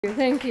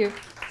Thank you.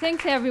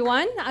 Thanks,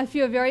 everyone. I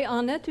feel very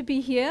honored to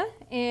be here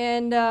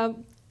and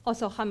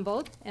also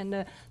humbled.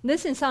 And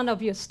listen some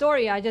of your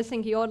story. I just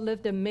think you all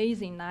lived an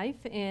amazing life.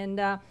 And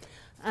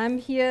I'm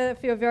here,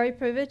 feel very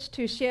privileged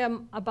to share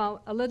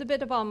a little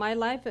bit about my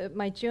life,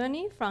 my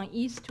journey from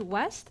east to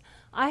west.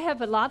 I have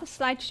a lot of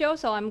slideshows,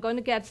 so I'm going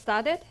to get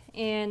started.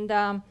 And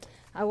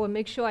I will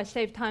make sure I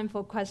save time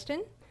for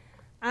questions.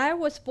 I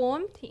was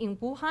born in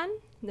Wuhan,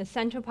 the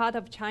central part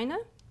of China.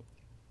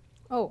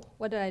 Oh,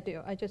 what did I do?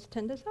 I just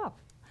turned this off.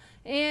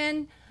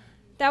 And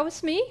that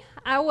was me.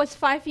 I was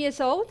 5 years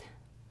old.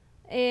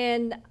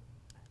 And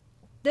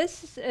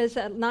this is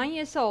 9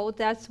 years old.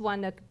 That's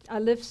when I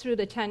lived through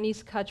the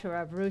Chinese Cultural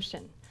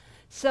Revolution.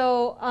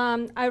 So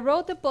I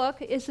wrote the book.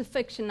 It's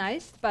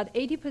fictionalized, but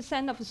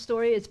 80% of the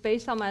story is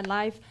based on my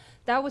life.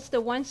 That was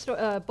the one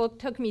book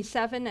took me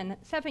 7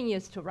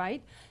 years to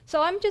write.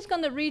 So I'm just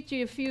going to read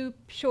you a few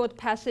short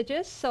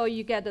passages so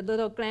you get a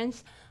little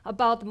glance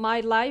about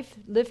my life,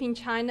 living in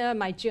China,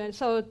 my journey.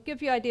 So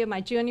give you an idea of my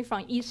journey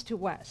from east to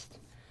west.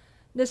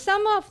 The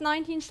summer of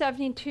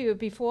 1972,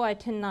 before I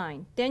turned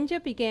 9, danger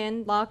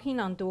began knocking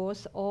on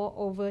doors all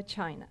over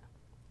China.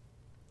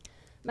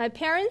 My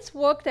parents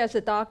worked as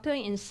a doctor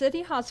in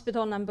City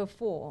Hospital No.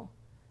 4.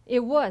 It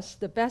was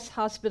the best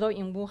hospital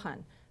in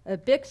Wuhan, a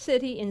big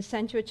city in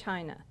central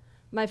China.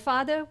 My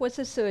father was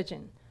a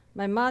surgeon.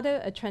 My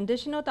mother, a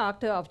traditional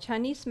doctor of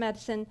Chinese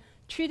medicine,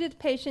 treated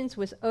patients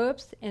with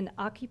herbs and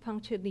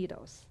acupuncture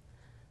needles.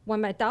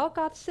 When my dog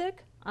got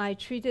sick, I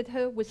treated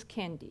her with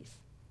candies.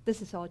 This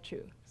is all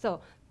true.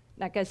 So,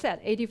 like I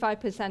said,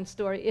 85%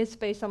 story is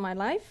based on my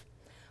life.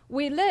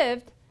 We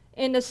lived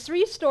in a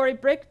 3-story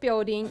brick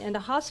building in the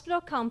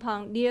hospital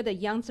compound near the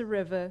Yangtze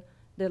River,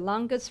 the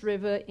longest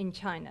river in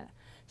China.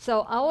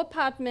 So our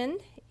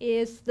apartment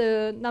is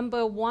the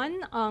number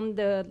 1 on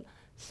the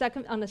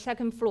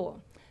second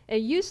floor.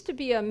 It used to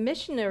be a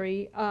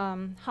missionary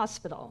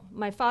hospital.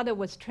 My father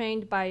was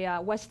trained by a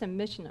Western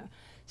missionary.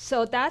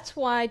 So that's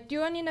why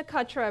during the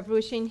Cultural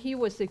Revolution, he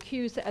was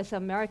accused as an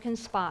American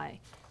spy.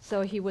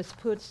 So he was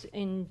put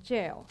in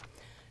jail.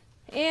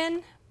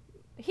 And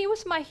he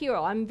was my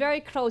hero. I'm very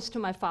close to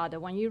my father.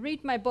 When you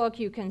read my book,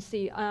 you can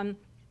see I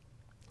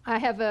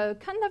have a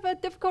kind of a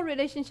difficult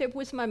relationship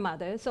with my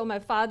mother. So my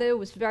father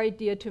was very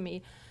dear to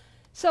me.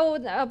 So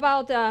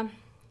about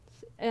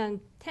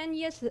 10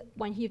 years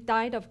when he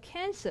died of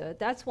cancer,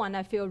 that's when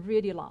I feel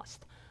really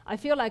lost. I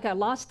feel like I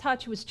lost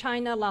touch with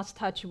China, lost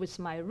touch with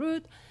my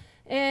root.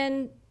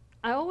 And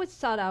I always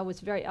thought I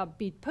was a very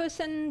upbeat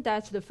person.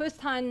 That's the first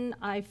time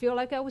I feel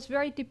like I was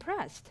very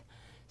depressed.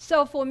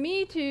 So for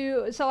me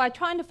so I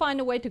tried to find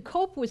a way to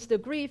cope with the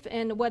grief.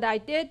 And what I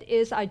did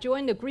is I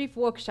joined the grief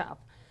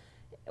workshop.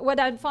 What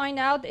I find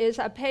out is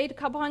I paid a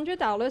couple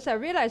 $100. I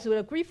realized with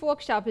a grief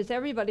workshop is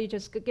everybody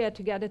just get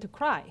together to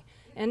cry.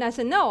 And I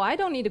said, no, I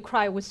don't need to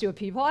cry with your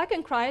people. I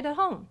can cry at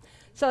home.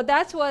 So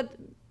that's what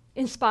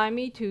inspired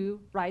me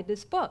to write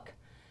this book.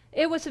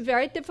 It was a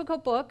very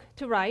difficult book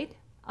to write.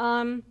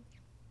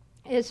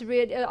 It's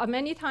really,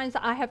 many times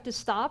I have to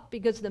stop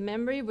because the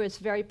memory was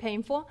very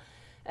painful.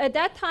 At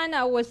that time,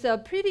 I was a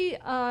pretty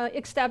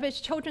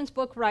established children's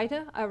book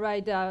writer. I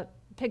write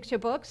picture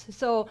books.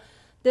 So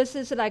this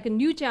is like a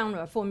new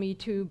genre for me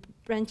to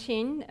branch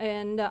in,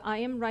 and I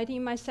am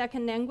writing my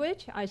second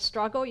language. I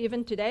struggle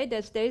even today.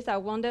 There's days I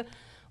wonder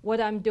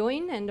what I'm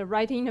doing, and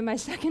writing in my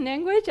second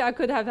language, I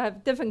could have a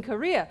different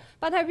career.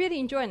 But I really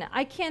enjoy it.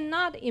 I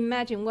cannot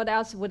imagine what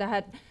else would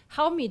have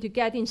helped me to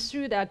get in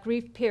through that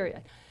grief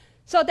period.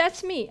 So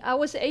that's me. I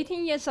was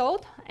 18 years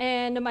old,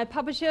 and my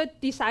publisher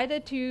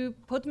decided to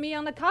put me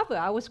on the cover.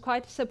 I was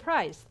quite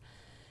surprised.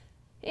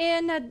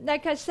 And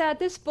like I said,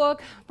 this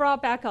book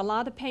brought back a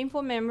lot of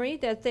painful memory.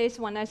 There's days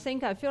when I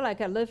think I feel like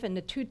I live in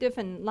 2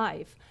 different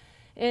lives.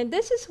 And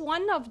this is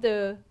one of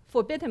the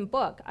forbidden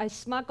books I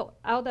smuggled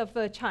out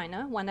of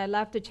China when I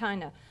left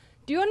China.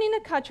 During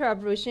the Cultural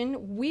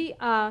Revolution, we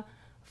are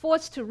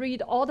forced to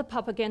read all the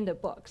propaganda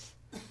books.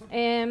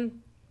 And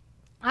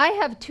I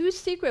have 2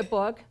 secret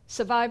books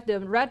survived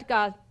the Red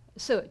Guard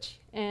search.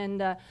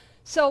 And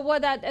so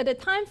at the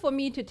time for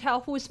me to tell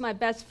who's my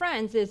best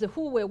friends is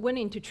who were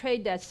willing to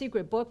trade that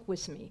secret book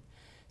with me.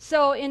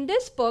 So in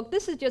this book,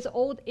 this is just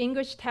old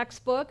English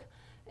textbook.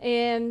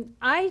 And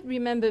I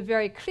remember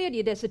very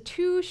clearly there's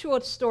 2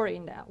 short stories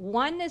in that.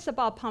 One is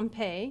about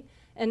Pompeii.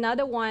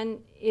 Another one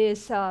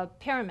is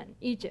Pyramid,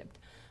 Egypt.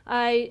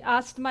 I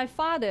asked my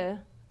father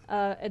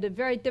at a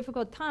very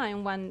difficult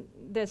time when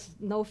there's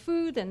no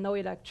food and no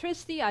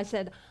electricity. I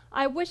said,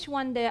 I wish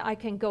one day I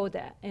can go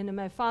there. And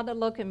my father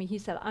looked at me, he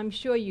said, I'm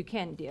sure you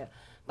can, dear.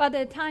 But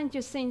at the time,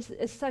 just seems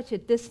it's such a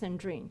distant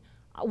dream.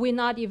 We're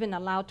not even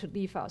allowed to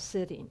leave our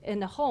city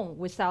and the home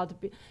without,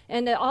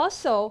 and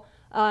also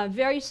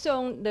very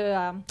soon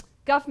the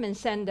government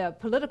sent a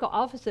political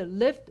officer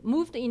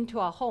moved into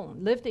our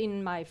home, lived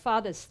in my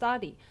father's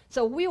study.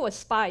 So we were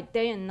spied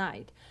day and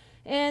night.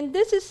 And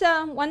this is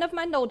one of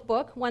my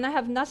notebooks. When I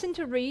have nothing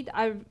to read,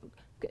 I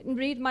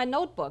read my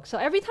notebook. So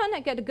every time I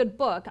get a good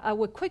book, I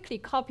would quickly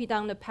copy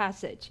down the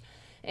passage.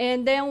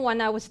 And then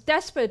when I was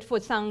desperate for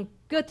some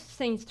good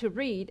things to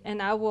read,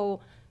 and I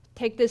will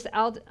take this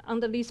out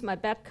underneath my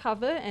bed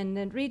cover and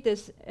then read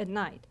this at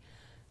night.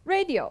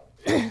 Radio.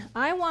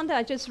 I want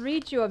to just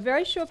read you a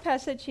very short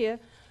passage here.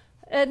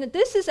 And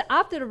this is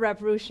after the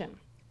revolution.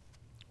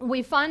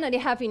 We finally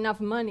have enough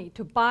money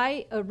to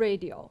buy a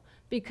radio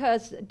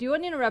because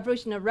during the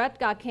revolution, the Red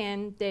Guard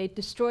came, they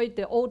destroyed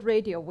the old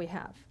radio we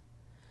have.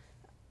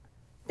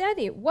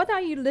 Daddy, what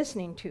are you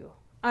listening to?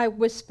 I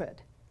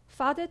whispered.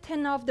 Father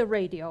turned off the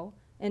radio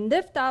and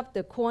lifted up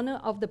the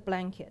corner of the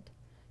blanket.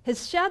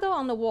 His shadow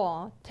on the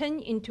wall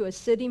turned into a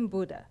sitting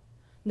Buddha.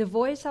 The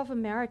voice of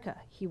America,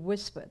 he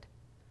whispered.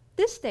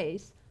 These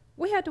days,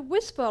 we had to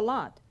whisper a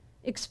lot,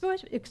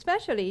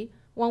 especially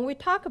when we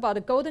talk about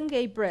the Golden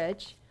Gate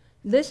Bridge,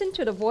 listen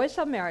to the voice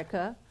of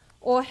America,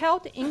 or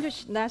held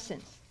English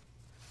lessons.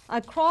 I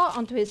crawled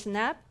onto his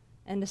lap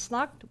and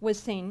snuck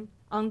with him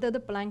under the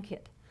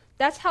blanket.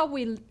 That's how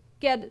we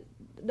get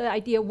the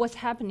idea what's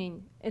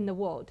happening in the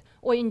world,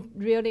 or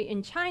really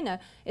in China,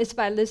 is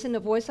by listening to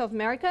the voice of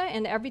America,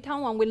 and every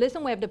time when we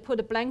listen, we have to put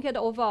a blanket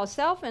over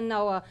ourselves and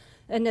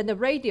then the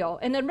radio.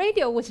 And the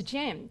radio was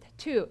jammed,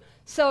 too.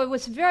 So it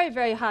was very,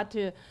 very hard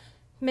to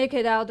make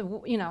it out,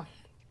 you know.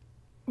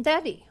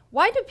 Daddy,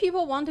 why do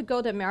people want to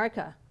go to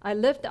America? I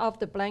lifted off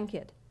the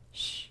blanket.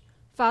 Shh.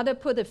 Father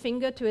put a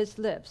finger to his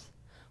lips.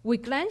 We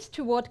glanced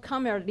toward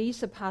Comrade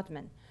Lee's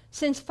apartment.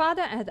 Since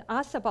Father had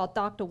asked about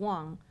Dr.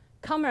 Wang,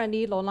 Comrade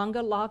Lee no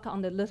longer knocked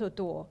on the little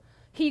door.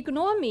 He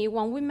ignored me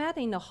when we met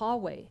in the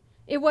hallway.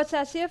 It was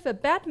as if a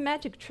bad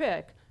magic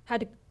trick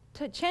had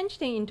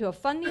changed him into a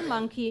funny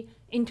monkey,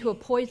 into a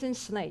poison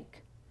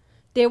snake.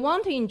 They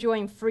want to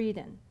enjoy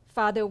freedom,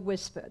 Father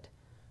whispered.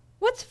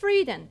 What's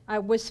freedom? I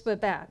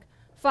whispered back.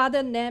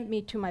 Father led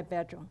me to my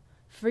bedroom.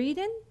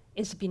 Freedom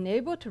is being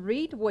able to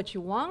read what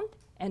you want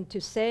and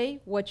to say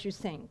what you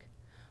think.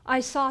 I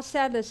saw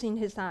sadness in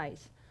his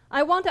eyes.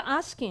 I wanted to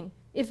ask him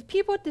if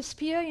people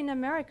disappear in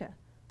America,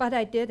 but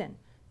I didn't.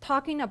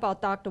 Talking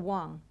about Dr.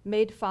 Wang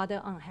made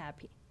Father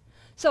unhappy.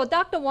 So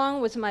Dr.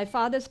 Wang was my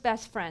father's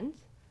best friend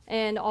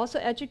and also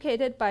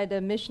educated by the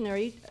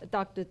missionary,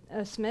 Dr.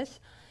 Smith,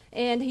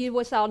 and he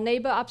was our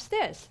neighbor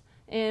upstairs.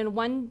 And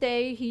one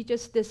day he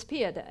just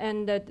disappeared.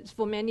 And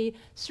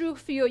through a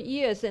few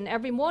years, and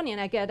every morning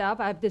I get up,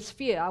 I have this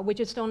fear. We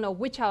just don't know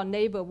which our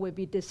neighbor will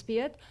be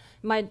disappeared.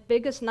 My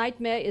biggest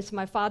nightmare is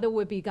my father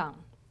will be gone.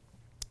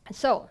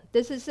 So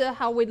this is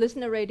how we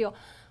listen to radio.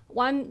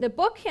 When the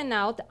book came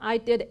out, I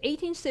did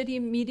 18-city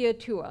media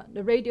tour,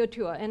 the radio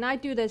tour, and I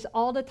do this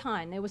all the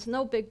time. It was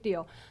no big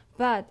deal.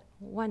 But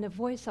when the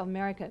Voice of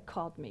America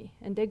called me,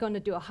 and they're going to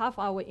do a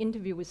half-hour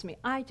interview with me,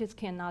 I just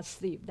cannot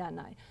sleep that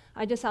night.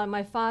 I just thought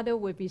my father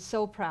would be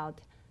so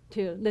proud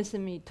to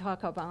listen to me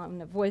talk about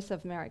the Voice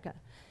of America.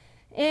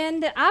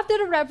 And after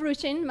the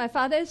revolution, my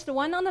father is the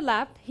one on the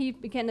left. He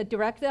became the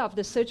director of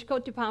the surgical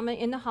department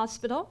in the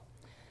hospital.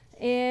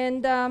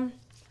 And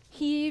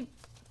he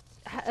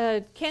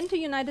came to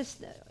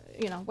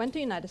went to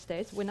United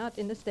States. We're not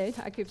in the States.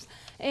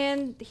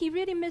 And he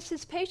really missed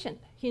his patient.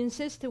 He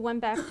insisted he went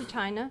back to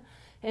China.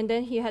 And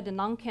then he had a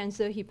lung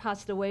cancer. He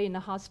passed away in the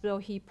hospital.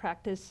 He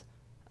practiced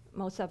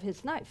most of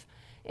his life.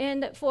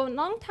 And for a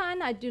long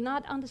time, I do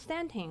not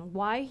understand him,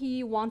 why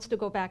he wants to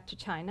go back to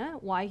China,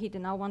 why he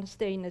did not want to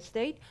stay in the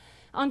state.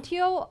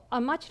 Until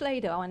much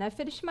later, when I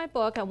finished my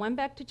book, I went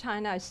back to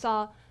China. I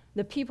saw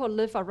the people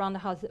live around the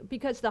hospital,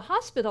 because the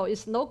hospital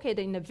is located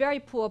in a very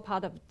poor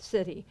part of the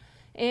city.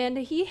 And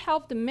he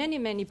helped many,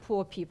 many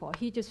poor people.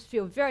 He just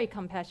feels very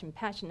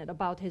passionate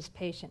about his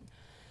patient.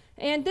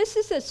 And this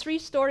is a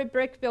 3-story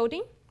brick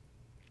building.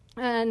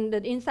 And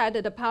inside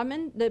the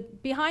apartment,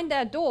 behind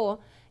that door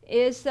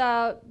is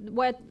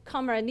where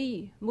Comrade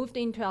Lee moved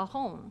into our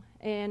home.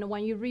 And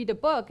when you read the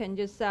book, and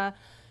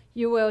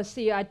you will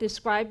see I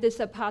describe this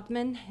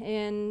apartment.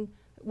 And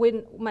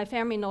when my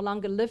family no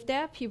longer lived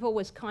there, people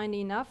was kind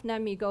enough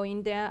let me go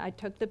in there. I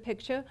took the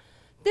picture.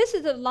 This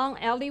is a long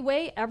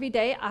alleyway. Every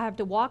day I have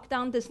to walk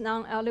down this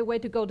long alleyway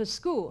to go to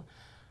school.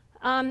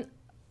 In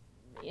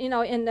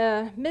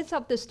the midst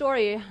of the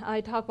story,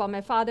 I talk about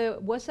my father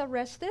was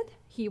arrested.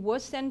 He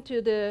was sent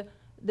to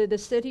the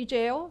city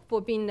jail for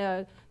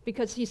being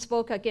because he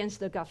spoke against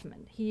the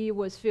government. He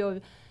was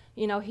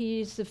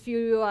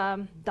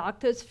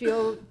doctors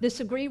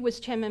disagree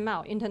with Chairman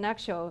Mao,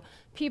 intellectual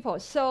people.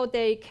 So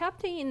they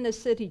kept him in the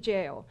city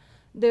jail.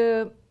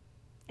 The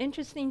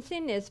interesting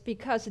thing is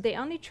because they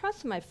only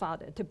trust my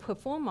father to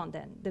perform on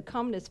them, the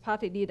Communist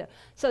Party leader.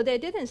 So they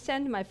didn't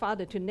send my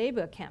father to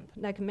labor camp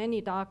like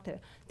many doctors.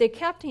 They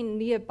kept him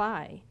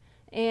nearby.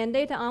 And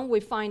later on, we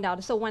find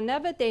out. So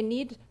whenever they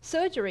need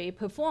surgery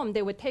performed,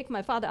 they would take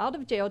my father out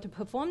of jail to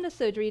perform the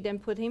surgery, then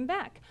put him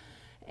back.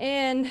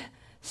 And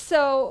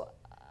so,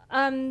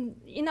 in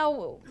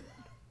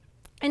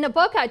the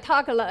book, I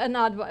talk a lot,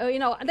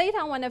 later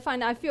on when I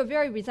find out, I feel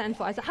very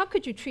resentful. I said, how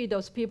could you treat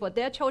those people?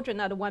 Their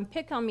children are the one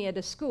pick on me at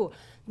the school.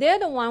 They're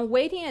the one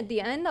waiting at the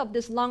end of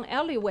this long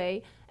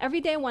alleyway. Every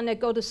day when I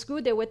go to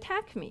school, they would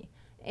attack me.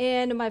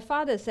 And my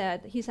father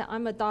said,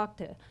 I'm a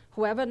doctor.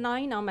 Whoever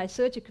lying on my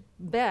surgical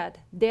bed,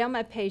 they're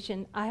my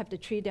patient. I have to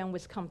treat them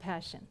with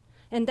compassion.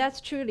 And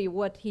that's truly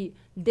what he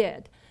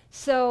did.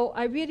 So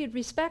I really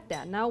respect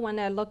that now when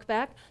I look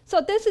back.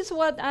 So this is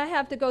what I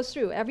have to go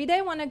through. Every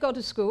day when I go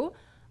to school,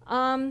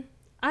 I'm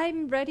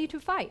ready to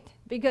fight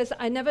because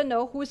I never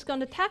know who's going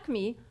to attack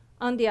me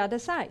on the other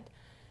side.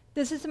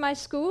 This is my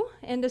school,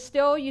 and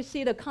still you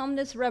see the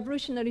Communist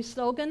Revolutionary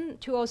slogan,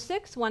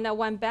 206, when I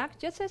went back,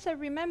 just as I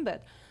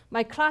remembered.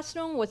 My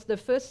classroom was the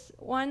first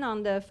one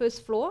on the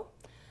first floor.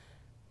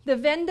 The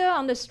vendor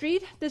on the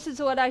street, this is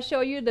what I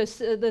show you.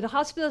 The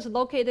hospital is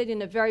located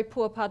in a very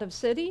poor part of the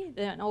city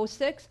in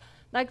 06.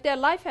 Like their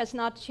life has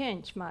not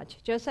changed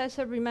much, just as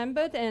I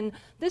remembered. And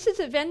this is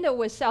a vendor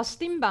who sells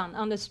steam bun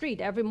on the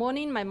street. Every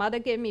morning, my mother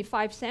gave me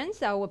 5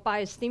 cents. I would buy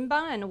a steam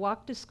bun and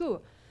walk to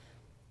school.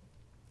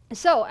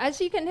 So as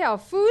you can tell,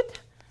 food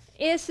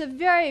is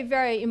very,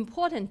 very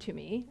important to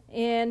me.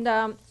 And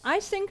I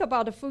think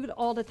about the food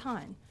all the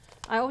time.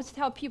 I always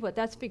tell people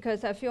that's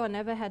because I feel I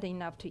never had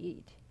enough to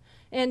eat.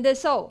 And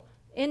so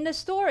in the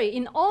story,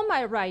 in all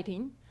my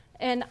writing,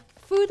 and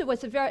food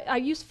was I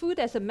use food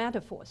as a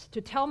metaphor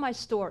to tell my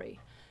story.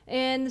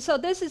 And so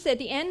this is at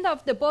the end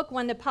of the book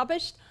when they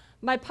published.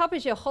 My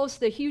publisher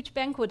hosted a huge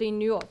banquet in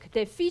New York.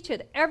 They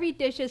featured every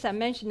dishes I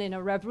mentioned in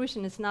A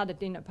Revolution Is Not a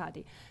Dinner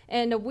Party.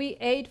 And we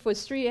ate for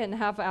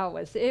 3.5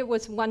 hours. It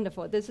was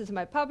wonderful. This is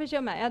my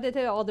publisher, my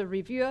editor, all the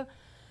reviewer,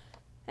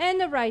 and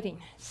the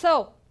writing.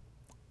 So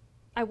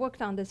I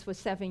worked on this for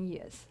 7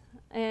 years.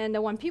 And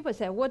when people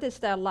say, what is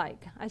that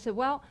like? I said,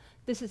 well,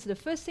 this is the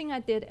first thing I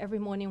did every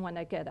morning when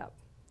I get up.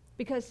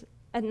 Because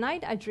at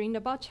night I dreamed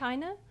about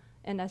China,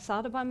 and I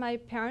thought about my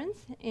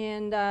parents,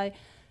 and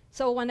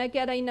so when I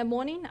get up in the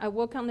morning, I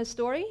work on the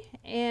story,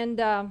 and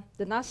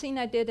the last thing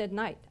I did at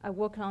night, I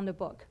worked on the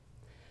book.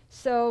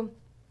 So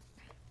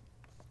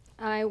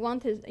I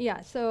wanted,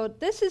 so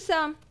this is,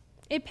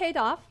 it paid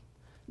off.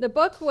 The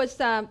book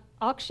was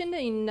auctioned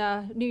in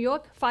New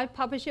York. 5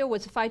 publishers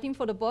was fighting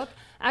for the book.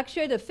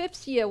 Actually, the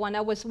 5th year when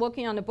I was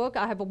working on the book,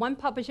 I have one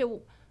publisher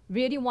who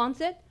really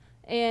wants it.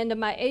 And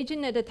my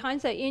agent at the time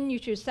said, you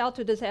should sell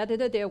to this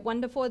editor. They're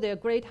wonderful. They're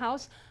a great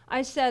house.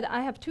 I said,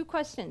 I have 2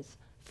 questions.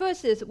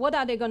 First is, what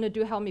are they going to do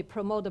to help me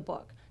promote the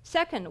book?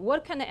 Second,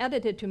 what kind of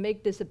editor to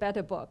make this a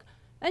better book?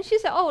 And she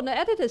said, oh, the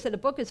editor said the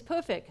book is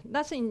perfect.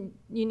 Nothing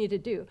you need to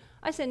do.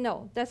 I said,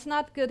 no, that's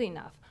not good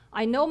enough.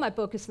 I know my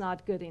book is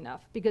not good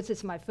enough because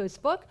it's my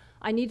first book.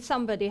 I need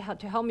somebody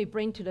to help me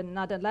bring to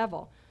another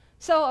level.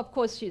 So, of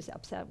course, she's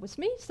upset with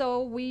me.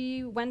 So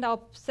we went our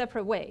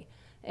separate way.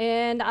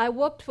 And I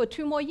worked for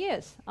 2 more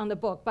years on the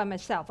book by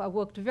myself. I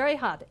worked very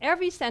hard.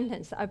 Every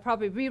sentence I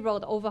probably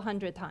rewrote over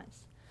 100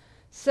 times.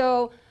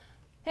 So,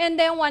 and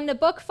then when the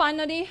book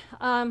finally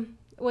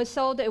was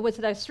sold, it was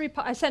like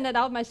I sent it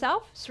out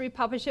myself. 3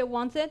 publishers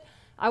wanted it.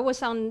 I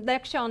was on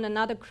lecture on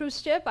another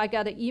cruise ship. I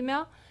got an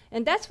email.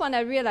 And that's when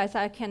I realized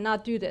I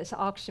cannot do this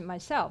auction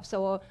myself.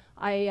 So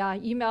I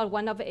emailed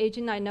one of the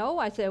agents I know.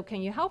 I said, oh,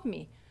 can you help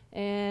me?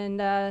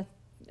 And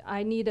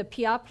I need a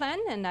PR plan,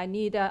 and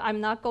I'm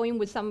not going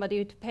with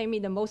somebody to pay me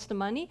the most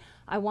money.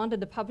 I wanted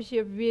the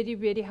publisher really,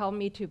 really help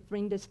me to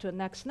bring this to the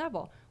next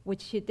level,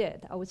 which he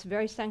did. I was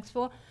very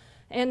thankful.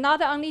 And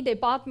not only they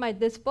bought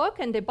this book,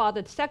 and they bought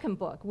a second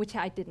book, which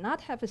I did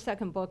not have a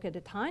second book at the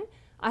time.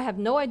 I have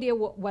no idea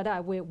whether I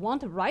would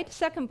want to write a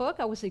second book.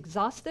 I was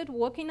exhausted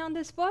working on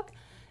this book.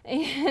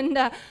 And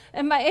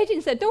my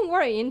agent said, don't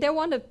worry, and they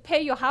want to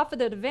pay you half of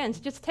the advance.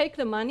 Just take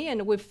the money,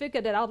 and we'll figure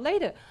it out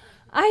later.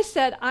 I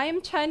said, I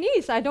am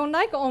Chinese. I don't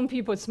like own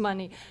people's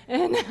money.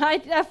 And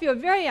I feel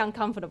very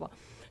uncomfortable.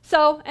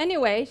 So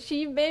anyway,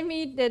 she made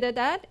me did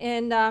that,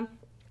 and I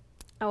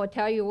will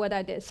tell you what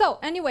I did. So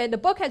anyway, the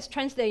book has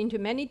translated into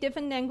many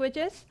different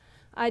languages.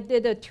 I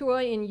did a tour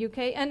in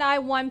UK, and I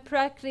won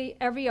practically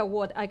every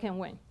award I can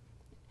win.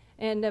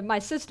 And my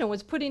sister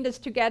was putting this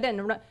together,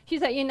 and she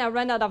said, I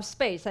ran out of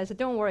space. I said,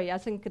 don't worry, I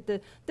think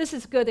this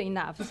is good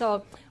enough.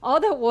 So all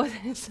the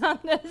awards on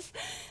this,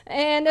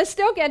 and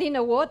still getting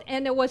award,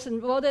 and it was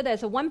voted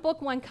as a 1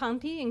 book, 1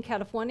 county in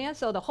California.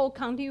 So the whole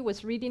county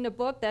was reading the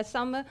book that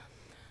summer.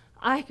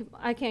 I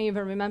can't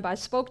even remember. I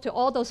spoke to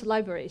all those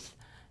libraries.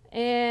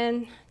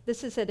 And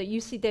this is at the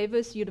UC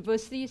Davis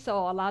University, so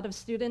a lot of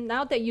students,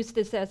 now they use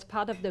this as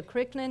part of the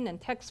curriculum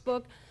and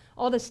textbook.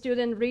 All the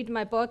students read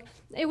my book.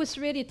 It was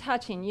really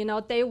touching.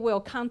 They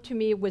will come to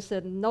me with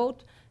a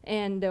note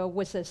and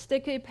with a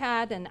sticky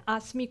pad and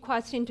ask me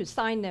questions to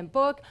sign their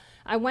book.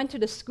 I went to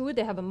the school.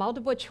 They have a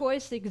multiple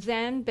choice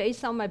exam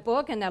based on my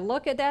book, and I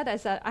look at that. I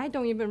said, I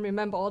don't even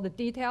remember all the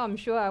detail. I'm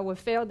sure I will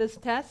fail this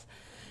test.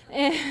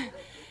 And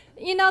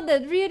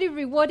the really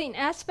rewarding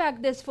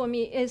aspect this for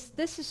me is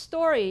this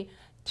story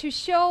to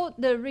show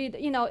the reader,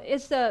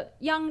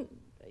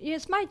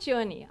 it's my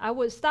journey. I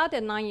was started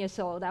at 9 years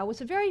old. I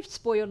was a very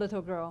spoiled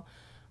little girl.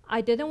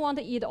 I didn't want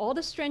to eat all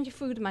the strange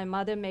food my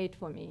mother made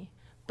for me.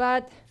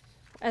 But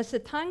as the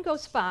time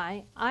goes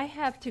by, I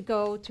have to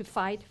go to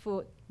fight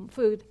for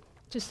food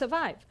to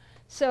survive.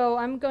 So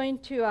I'm going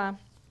to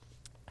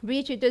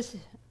read you this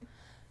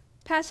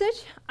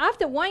passage.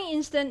 After one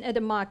incident at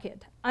the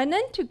market, I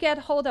learned to get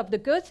hold of the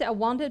goods I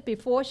wanted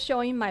before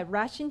showing my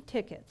ration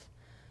tickets.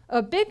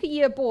 A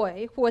big-eared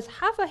boy who was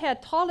half a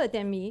head taller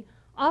than me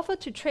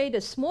offered to trade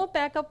a small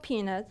bag of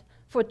peanuts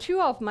for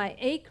 2 of my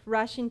egg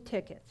ration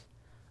tickets.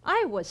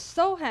 I was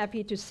so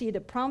happy to see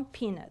the prompt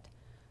peanut.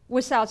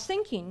 Without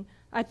thinking,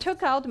 I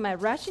took out my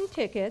ration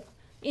ticket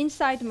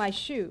inside my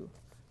shoe.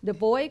 The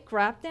boy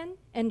grabbed them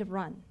and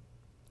ran.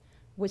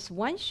 With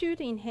one shoe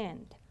in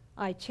hand,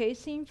 I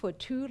chased him for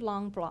 2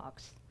 long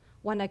blocks.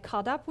 When I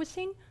caught up with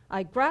him,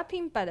 I grabbed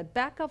him by the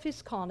back of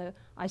his collar.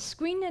 I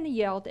screamed and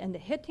yelled and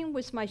hit him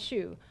with my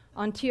shoe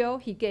until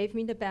he gave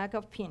me the bag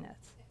of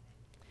peanuts.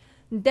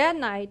 That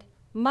night,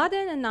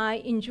 Mother and I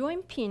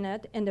enjoyed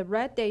peanut and the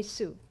red day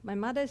soup. My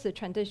mother is a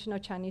traditional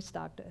Chinese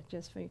doctor,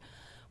 just for you.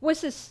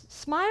 With a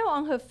smile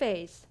on her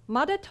face,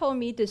 Mother told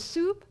me the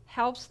soup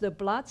helps the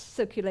blood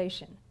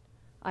circulation.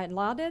 I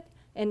nodded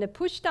and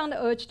pushed down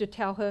the urge to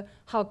tell her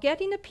how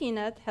getting the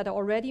peanut had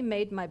already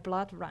made my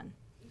blood run.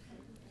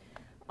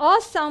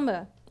 All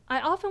summer,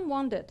 I often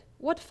wondered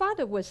what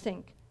Father would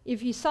think if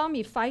he saw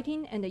me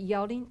fighting and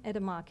yelling at the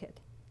market.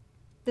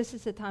 This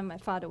is the time my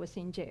father was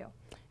in jail,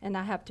 and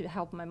I have to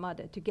help my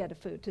mother to get the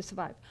food to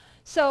survive.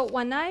 So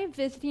when I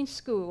visiting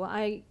school,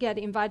 I get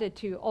invited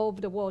to all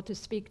over the world to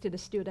speak to the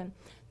student.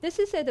 This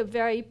is at a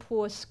very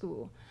poor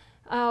school.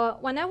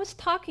 When I was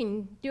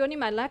talking during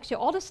my lecture,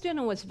 all the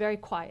students was very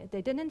quiet.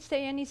 They didn't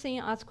say anything,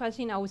 ask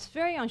questions. I was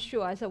very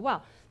unsure. I said,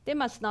 well, they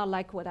must not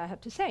like what I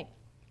have to say.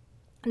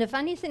 And the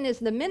funny thing is,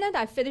 the minute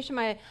I finished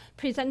my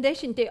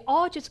presentation, they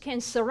all just came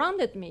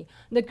surrounded me.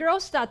 The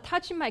girls started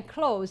touching my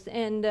clothes,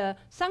 and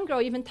some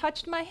girl even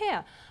touched my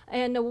hair.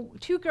 And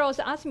 2 girls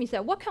asked me, said,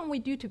 what can we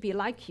do to be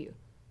like you?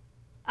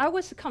 I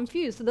was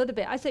confused a little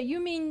bit. I said, you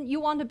mean you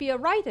want to be a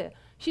writer?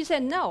 She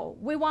said, no,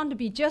 we want to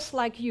be just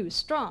like you,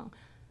 strong.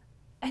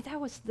 And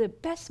that was the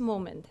best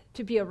moment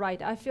to be a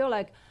writer. I feel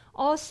like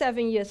all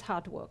 7 years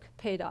hard work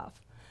paid off.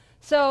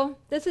 So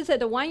this is at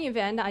the one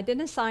event. I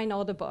didn't sign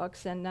all the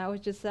books, and I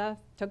was just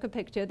took a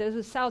picture.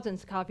 There's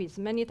thousands of copies.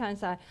 Many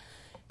times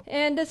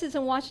and this is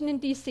in Washington,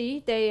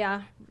 D.C.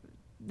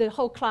 The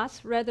whole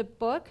class read the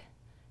book,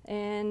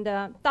 and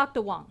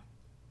Dr. Wang,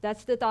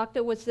 that's the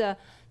doctor, was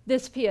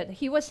disappeared.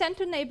 He was sent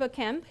to neighbor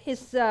camp.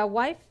 His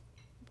wife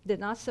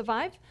did not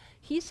survive.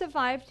 He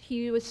survived.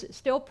 He was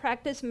still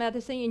practiced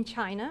medicine in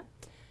China.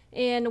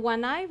 And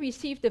when I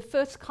received the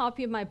first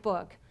copy of my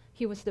book,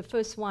 he was the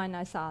first one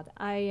I saw.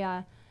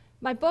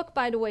 My book,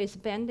 by the way, is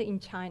banned in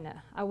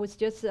China. I was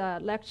just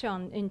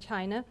lecturing in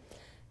China,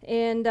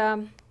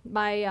 and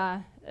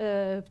my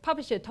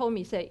publisher told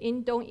me, say,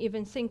 don't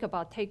even think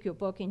about take your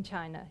book in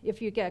China.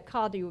 If you get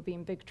caught, you will be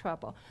in big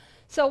trouble.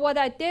 So what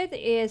I did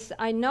is,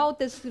 I know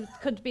this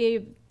could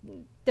be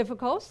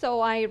difficult,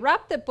 so I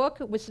wrapped the book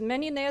with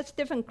many layers,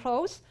 different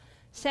clothes,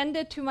 sent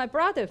it to my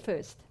brother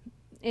first.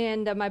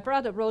 And my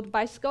brother rode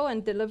bicycle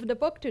and delivered the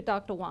book to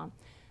Dr. Wang.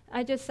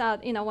 I just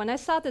thought, when I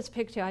saw this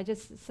picture, I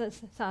just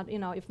thought,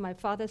 if my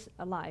father's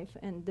alive,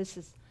 and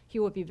he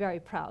would be very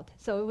proud.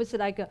 So it was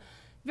like a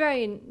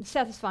very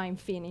satisfying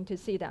feeling to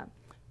see that.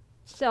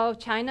 So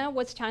China,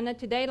 what's China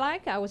today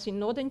like? I was in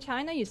northern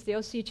China. You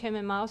still see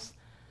Chairman Mao's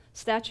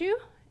statue.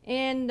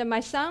 And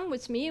my son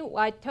with me,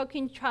 I took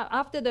him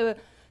after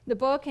the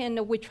book,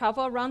 and we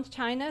travel around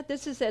China.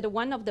 This is at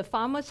one of the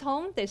farmers'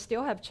 home. They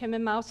still have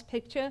Chairman Mao's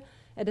picture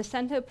at the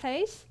center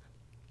place.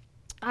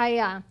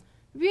 I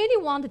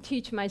really want to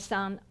teach my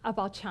son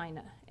about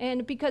China.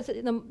 And because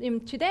in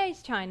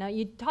today's China,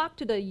 you talk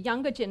to the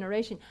younger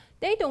generation,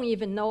 they don't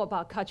even know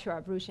about Cultural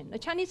Revolution. The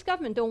Chinese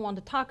government don't want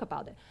to talk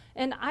about it.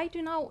 And I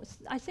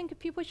think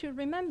people should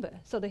remember,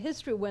 so the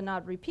history will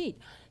not repeat.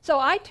 So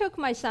I took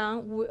my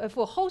son,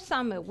 for a whole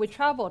summer, we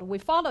traveled, we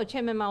followed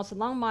Chairman Mao's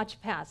long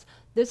march path.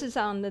 This is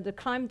on the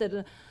climb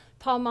the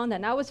tall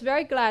mountain. I was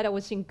very glad I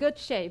was in good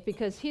shape,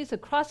 because he's a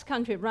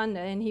cross-country runner,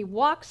 and he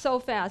walks so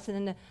fast.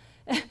 And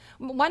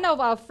one of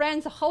our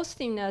friends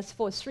hosting us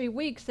for 3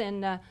 weeks,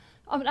 and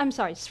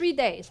 3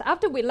 days.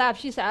 After we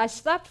left, she said, I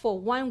slept for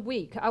 1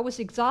 week. I was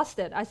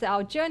exhausted. I said,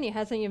 our journey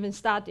hasn't even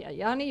started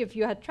yet, only if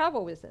you had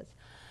traveled with us.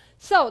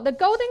 So the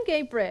Golden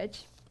Gate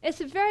Bridge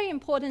is a very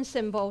important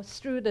symbol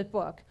through the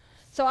book.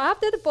 So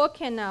after the book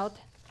came out,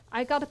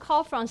 I got a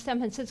call from San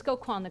Francisco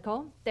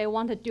Chronicle. They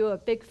want to do a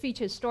big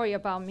feature story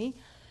about me.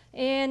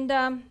 And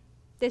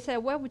they said,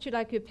 where would you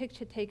like your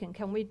picture taken?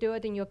 Can we do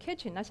it in your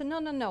kitchen? I said,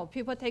 no.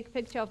 People take a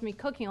picture of me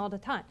cooking all the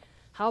time.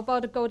 How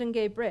about the Golden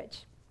Gate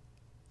Bridge?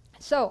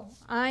 So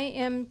I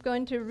am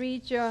going to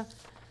read your...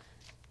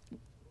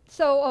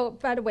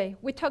 by the way,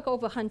 we took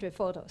over 100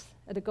 photos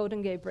at the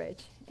Golden Gate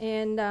Bridge.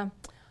 And I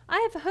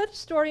have heard the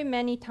story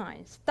many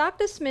times.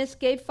 Dr. Smith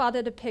gave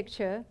Father the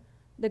picture,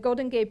 the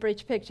Golden Gate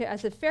Bridge picture,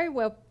 as a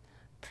farewell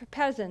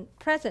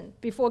present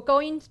before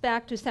going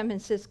back to San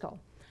Francisco.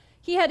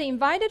 He had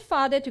invited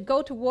Father to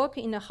go to work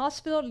in a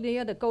hospital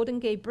near the Golden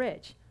Gate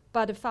Bridge,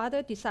 but the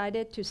Father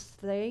decided to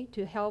stay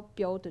to help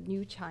build the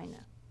new China.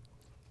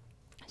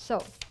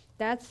 So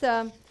that's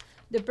the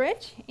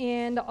bridge.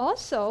 And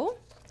also,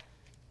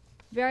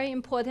 very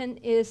important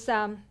is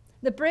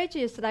the bridge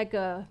is like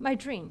my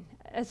dream.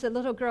 As a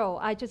little girl,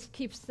 I just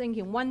keep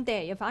thinking, one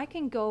day, if I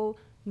can go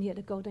near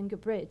the Golden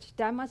Gate Bridge,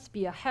 that must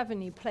be a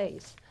heavenly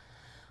place.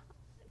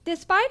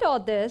 despite all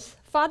this,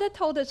 Father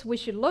told us we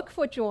should look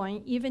for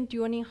joy even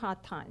during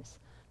hard times.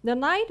 The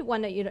night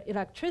when the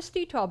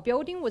electricity to our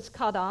building was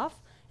cut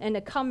off and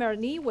the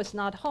Comrade was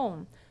not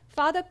home,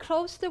 Father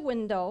closed the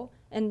window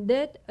and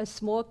lit a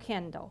small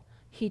candle.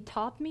 He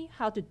taught me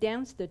how to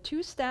dance the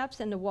 2 steps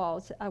and the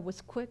waltz I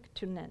was quick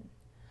to learn.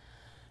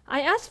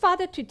 I asked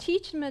Father to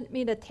teach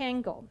me the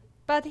tango,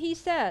 but he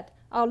said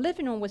our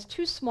living room was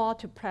too small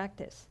to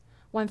practice.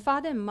 When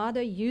Father and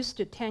Mother used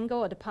to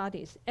tango at the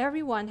parties,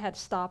 everyone had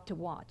stopped to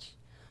watch.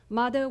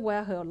 Mother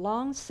wore her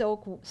long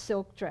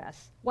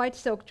white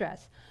silk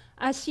dress.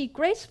 As she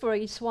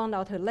gracefully swung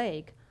out her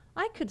leg,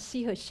 I could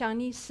see her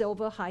shiny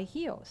silver high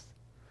heels.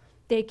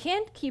 They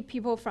can't keep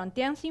people from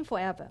dancing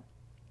forever.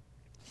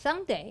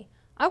 Someday,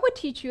 I will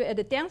teach you at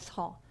the dance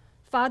hall.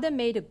 Father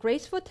made a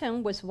graceful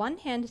turn with one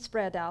hand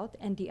spread out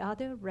and the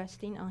other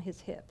resting on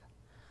his hip.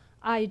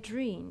 I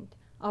dreamed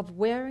of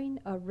wearing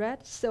a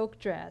red silk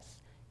dress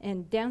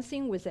and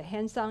dancing with a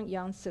handsome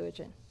young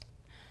surgeon.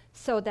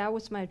 So that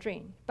was my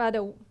dream. But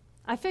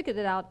I figured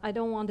it out. I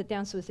don't want to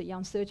dance with a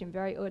young surgeon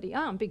very early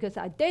on because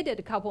I dated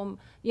a couple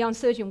young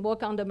surgeons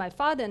work under my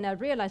father, and I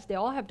realized they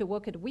all have to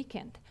work at the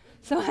weekend.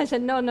 So I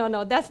said,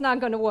 no, that's not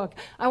going to work.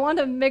 I want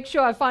to make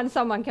sure I find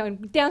someone who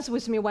can dance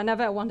with me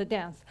whenever I want to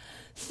dance.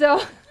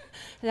 So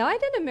now I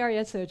didn't marry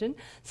a surgeon.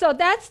 So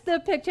that's the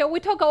picture. We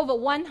took over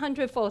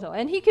 100 photos.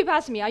 And he kept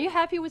asking me, are you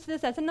happy with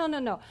this? I said,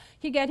 no.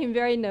 He getting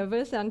very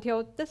nervous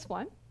until this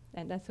one.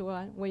 And that's the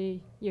one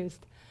we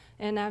used.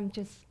 And I'm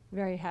just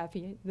very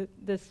happy.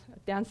 This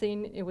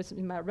dancing, it was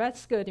in my red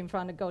skirt in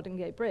front of Golden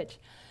Gate Bridge.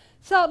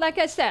 So like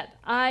I said,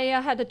 I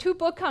had a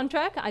 2-book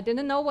contract. I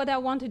didn't know what I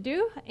want to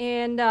do.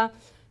 And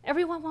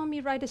everyone wanted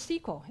me to write a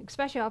sequel,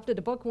 especially after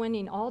the book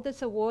winning all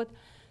this award.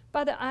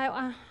 But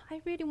I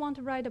really want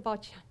to write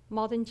about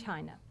modern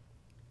China.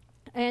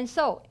 And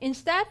so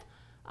instead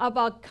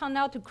about come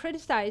out to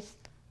criticize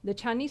the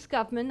Chinese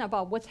government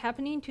about what's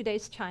happening in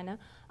today's China,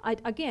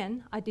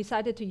 I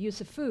decided to use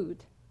the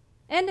food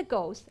and the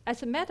ghost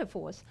as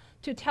metaphors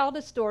to tell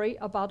the story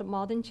about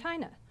modern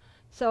China.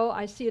 So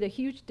I see the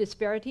huge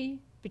disparity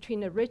between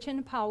the rich and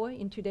the poor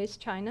in today's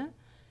China.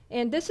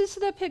 And this is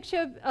the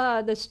picture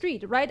of the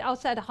street right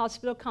outside the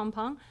hospital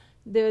compound.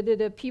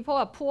 The people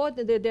are poor,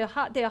 they're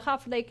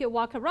half naked,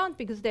 walk around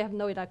because they have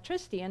no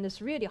electricity, and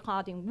it's really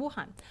hot in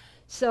Wuhan.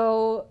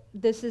 So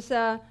this is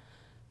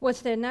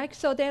what's their next.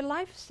 So their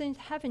lives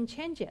haven't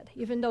changed yet,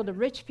 even though the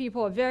rich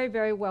people are very,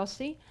 very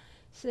wealthy.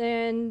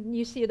 And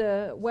you see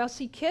the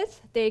wealthy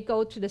kids, they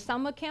go to the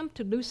summer camp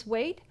to lose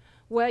weight,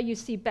 where you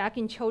see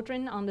begging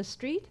children on the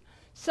street.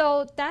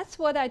 So that's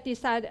what I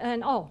decided.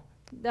 And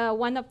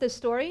one of the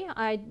story,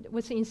 I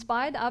was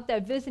inspired after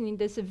visiting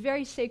this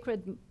very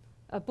sacred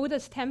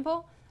Buddhist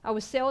temple. I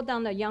was sailed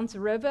down the Yangtze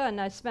River,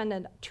 and I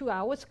spent 2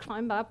 hours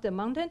climbing up the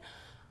mountain.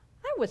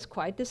 I was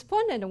quite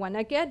disappointed. When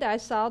I get there, I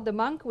saw the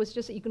monk was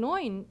just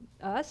ignoring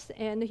us,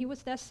 and he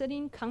was there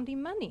sitting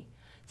counting money.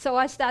 So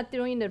I started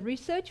doing the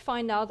research,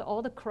 find out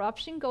all the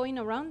corruption going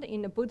around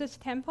in the Buddhist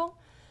temple.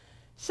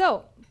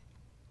 So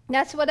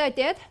that's what I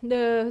did.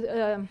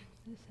 The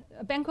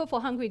Banquet for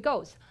Hungry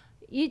Ghosts.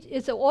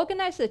 It's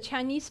organized a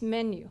Chinese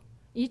menu.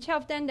 Each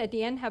of them at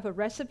the end have a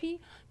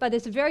recipe, but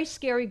it's a very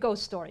scary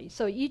ghost story.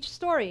 So each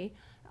story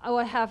I will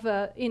have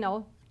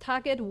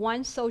target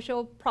one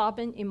social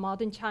problem in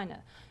modern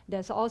China.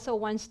 There's also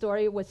one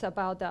story was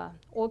about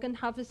organ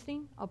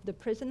harvesting of the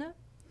prisoner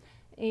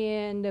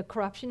and the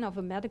corruption of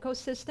a medical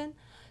system.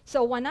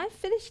 So when I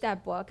finished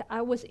that book,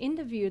 I was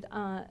interviewed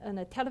on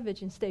a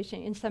television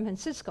station in San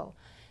Francisco.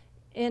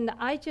 And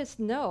I just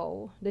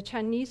know the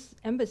Chinese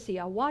embassy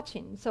are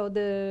watching. So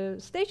the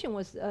station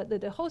was,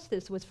 the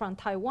hostess was from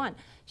Taiwan.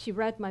 She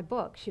read my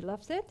book, she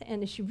loves it,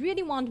 and she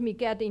really wanted me to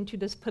get into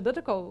this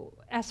political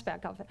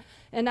aspect of it.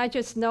 And I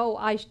just know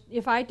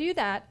if I do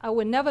that, I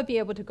will never be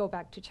able to go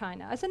back to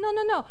China. I said,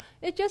 no,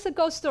 it's just a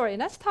ghost story.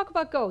 Let's talk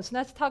about ghosts,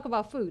 let's talk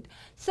about food.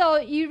 So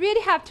you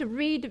really have to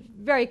read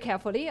very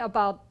carefully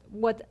about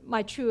what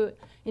my true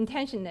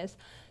intention is.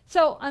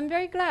 So I'm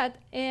very glad,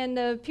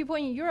 and people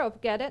in Europe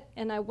get it,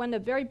 and I won a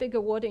very big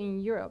award in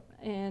Europe,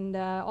 and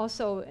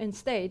also in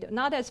state.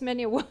 Not as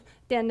many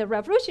than the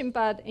Revolution,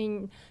 but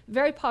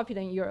very popular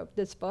in Europe,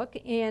 this book.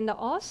 And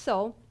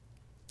also,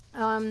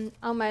 on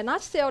my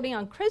last sailing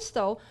on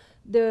Crystal,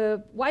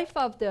 the wife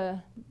of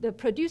the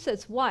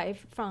producer's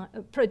wife, from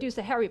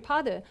producer Harry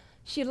Potter,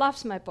 she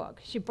loves my book.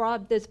 She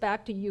brought this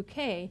back to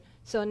UK,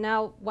 so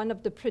now one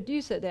of the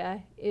producer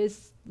there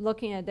is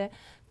looking at it.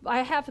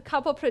 I have a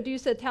couple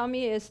producers tell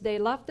me they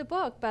love the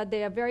book, but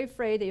they are very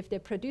afraid if they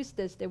produce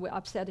this, they will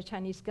upset the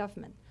Chinese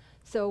government.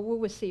 So we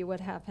will see what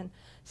happens.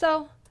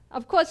 So,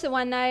 of course,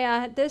 when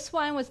this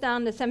one was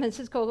done, the San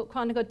Francisco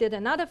Chronicle did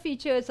another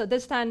feature. So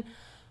this time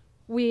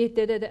we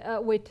did it,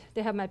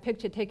 they have my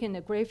picture taken in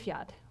the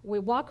graveyard. We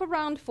walk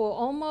around for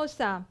almost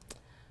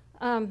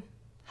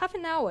half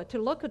an hour to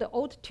look at the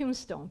old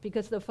tombstone,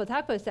 because the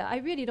photographer said, I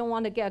really don't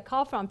want to get a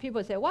call from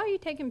people say, why are you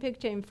taking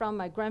picture in front of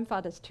my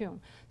grandfather's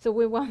tomb? So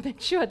we want to make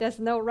sure there's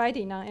no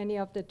writing on any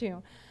of the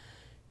tomb.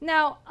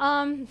 Now,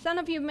 some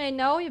of you may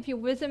know, if you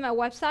visit my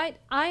website,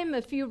 I am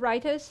a few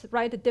writers,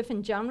 write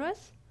different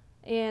genres.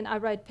 And I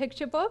write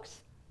picture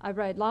books, I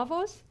write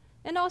novels,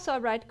 and also I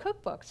write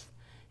cookbooks.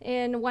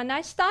 And when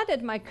I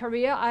started my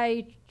career,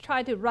 I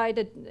tried to write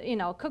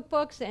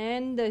cookbooks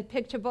and the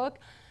picture book.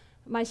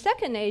 My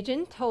second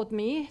agent told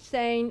me,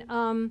 saying,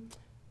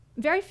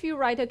 very few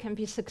writers can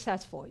be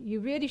successful. You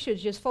really should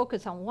just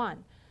focus on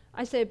one.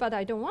 I said, but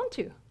I don't want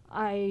to.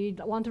 I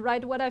want to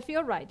write what I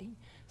feel writing.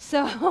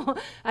 So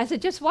I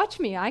said, just watch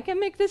me. I can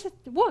make this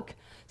work.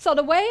 So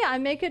the way I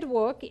make it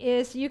work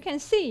is, you can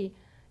see,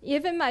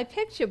 even my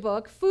picture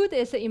book, food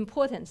is an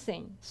important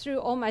thing through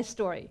all my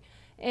story.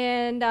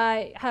 And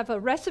I have a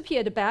recipe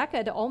at the back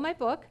at all my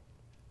book.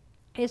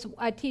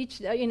 I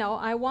teach,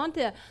 I want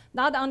to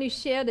not only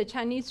share the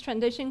Chinese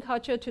tradition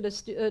culture to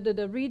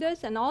the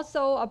readers, and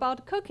also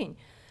about cooking.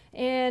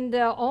 And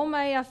all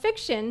my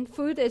fiction,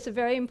 food is a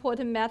very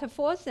important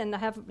metaphors, and I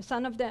have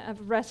some of them have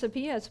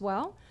recipe as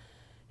well.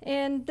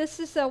 And this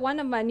is one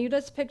of my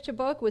newest picture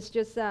book, was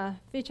just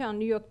featured on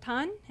New York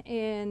Times.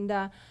 And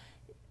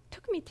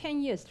took me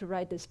 10 years to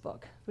write this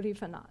book, believe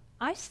it or not.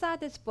 I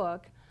started this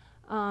book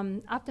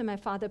after my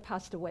father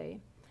passed away.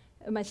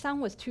 My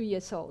son was 2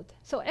 years old.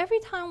 So every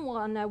time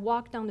when I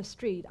walked down the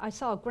street, I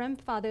saw a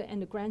grandfather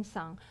and a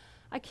grandson.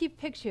 I keep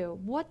picture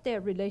what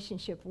their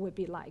relationship would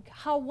be like,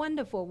 how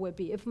wonderful it would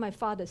be if my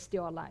father's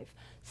still alive.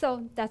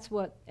 So that's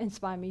what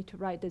inspired me to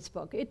write this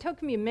book. It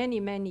took me many,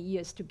 many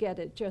years to get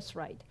it just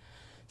right.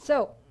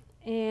 So,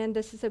 and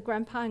this is a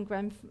grandpa and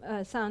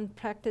grandson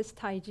practice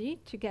Tai Chi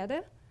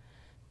together.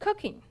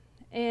 Cooking.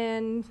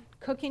 And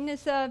cooking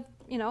is, I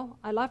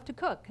love to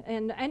cook.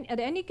 And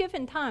at any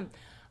given time,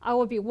 I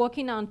will be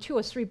working on 2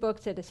 or 3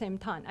 books at the same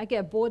time. I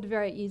get bored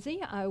very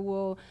easy. I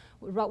will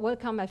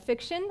work on my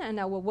fiction, and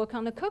I will work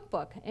on the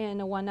cookbook.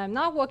 And when I'm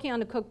not working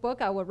on the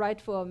cookbook, I will write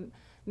for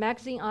a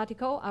magazine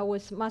article. I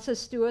was Martha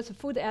Stewart's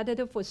food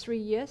editor for 3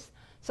 years.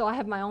 So I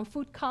have my own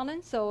food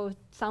column. So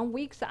some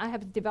weeks I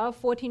have developed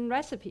 14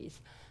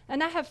 recipes.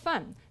 And I have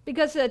fun,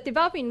 because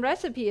developing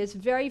recipe is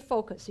very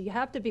focused. You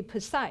have to be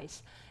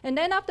precise. And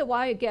then after a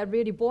while, it gets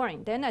really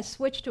boring. Then I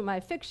switched to my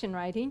fiction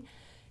writing,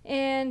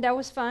 and that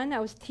was fun. I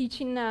was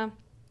teaching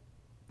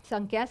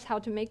some guests how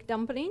to make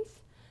dumplings.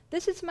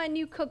 This is my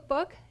new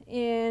cookbook,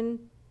 and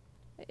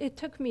it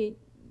took me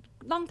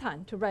a long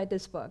time to write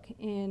this book.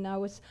 And I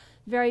was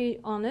very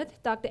honored.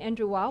 Dr.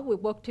 Andrew Weil, we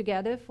worked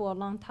together for a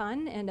long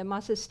time, and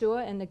Martha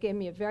Stewart, and they gave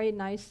me a very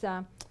nice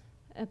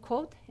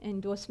quote,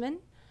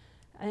 endorsement.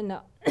 And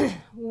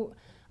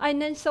I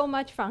learned so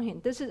much from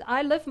him.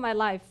 I live my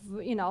life,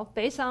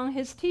 based on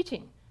his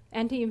teaching,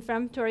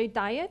 anti-inflammatory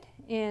diet.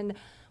 And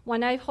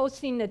when I'm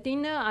hosting a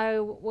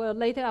dinner,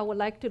 later I would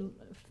like to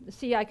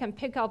see I can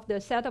pick up the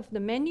set of the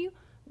menu.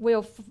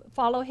 We'll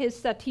follow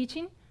his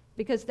teaching,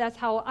 because that's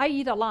how I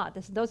eat a lot.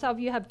 Those of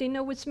you who have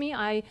dinner with me,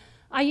 I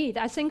eat.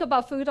 I think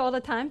about food all the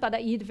time, but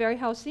I eat very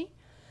healthy.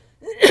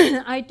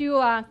 I do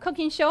a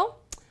cooking show.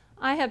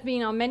 I have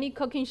been on many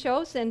cooking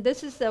shows, and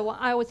this is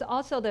I was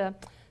also the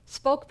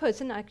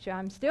spokesperson, actually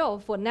I'm still,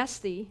 for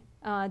Nestle,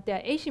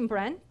 their Asian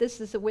brand.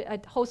 This is I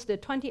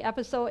hosted 20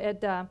 episodes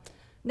at the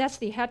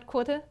Nestle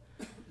headquarters.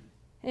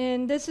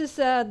 And this is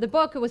the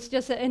book. It was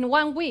just in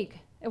 1 week.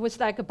 It was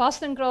like a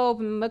Boston Globe,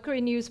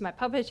 Mercury News. My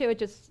publisher was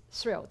just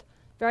thrilled,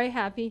 very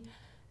happy.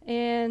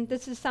 And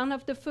this is some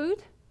of the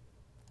food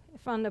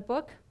from the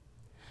book.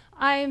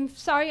 I'm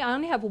sorry, I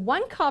only have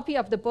 1 copy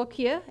of the book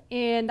here,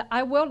 and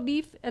I will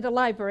leave at the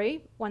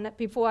library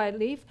before I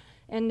leave,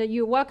 and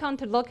you're welcome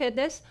to look at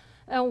this.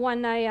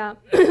 When I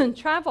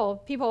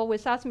travel, people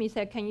always ask me,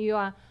 say, can you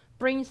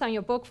bring some of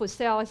your book for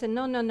sale? I said,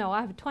 no,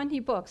 I have 20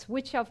 books.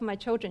 Which of my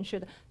children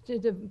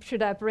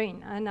should I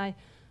bring? And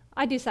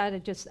I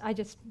decided I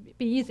just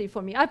be easy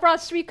for me. I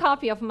brought 3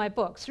 copies of my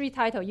book, 3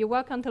 titles. You're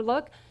welcome to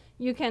look.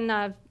 You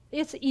can,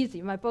 it's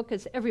easy. My book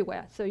is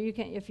everywhere, so you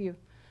can, if you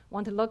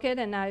want to look at it,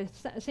 and I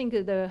think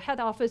the head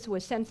office will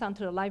send some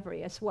to the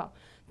library as well.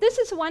 This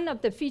is one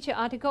of the feature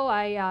articles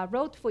I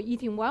wrote for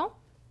Eating Well.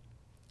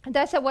 And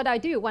that's what I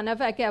do.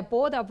 Whenever I get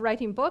bored of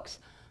writing books,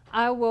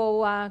 I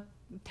will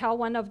tell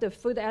one of the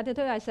food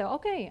editors, I say,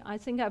 okay, I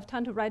think I have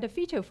time to write a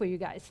feature for you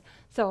guys.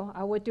 So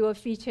I would do a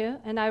feature,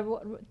 and I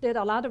did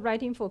a lot of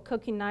writing for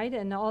Cooking Night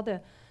and all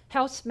the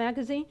health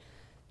magazine.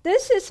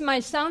 This is my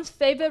son's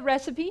favorite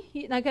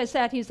recipe. Like I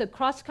said, he's a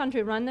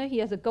cross-country runner. He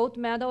has a gold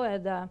medal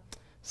at the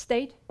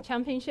state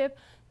championship.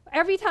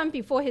 Every time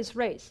before his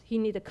race, he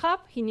need a carb,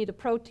 he need a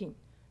protein.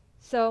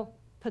 So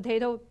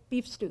potato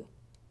beef stew.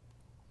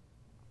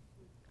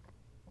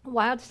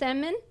 Wild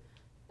salmon.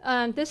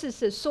 This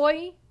is a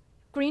soy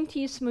green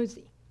tea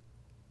smoothie.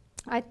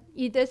 I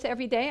eat this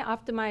every day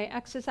after my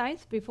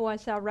exercise before I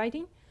start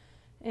writing.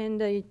 And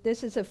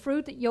this is a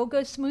fruit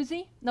yogurt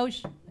smoothie.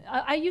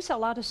 I use a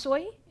lot of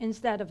soy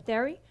instead of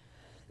dairy.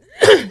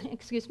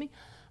 Excuse me.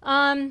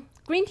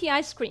 Green tea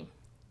ice cream.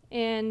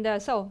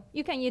 And so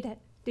you can eat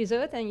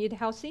dessert and eat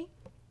healthy.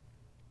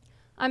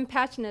 I'm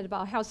passionate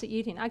about healthy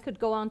eating. I could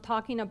go on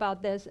talking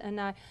about this, and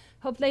I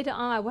hope later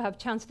on I will have a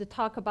chance to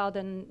talk about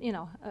and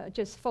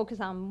just focus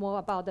on more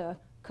about the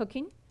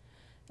cooking.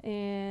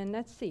 And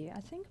let's see,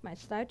 I think my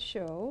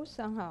slideshow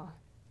somehow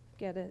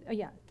get it.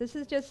 Yeah, this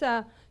is just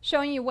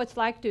showing you what's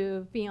like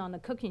to be on a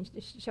cooking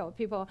show.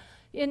 People,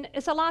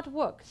 it's a lot of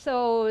work.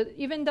 So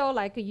even though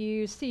like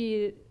you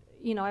see,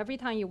 you know, every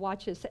time you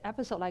watch this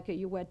episode, like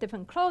you wear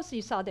different clothes,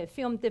 you saw they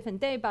film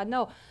different day, but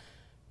no,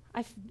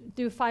 I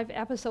do 5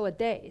 episodes a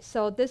day.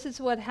 So this is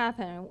what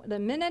happened. The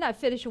minute I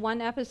finish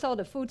one episode,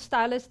 the food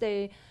stylist,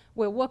 they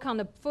will work on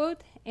the food,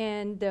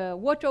 and the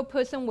wardrobe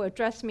person will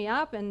dress me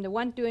up, and the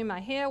one doing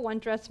my hair, one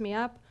dress me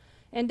up.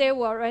 And they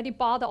will already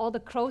bought all the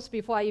clothes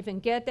before I even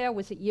get there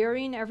with the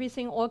earring,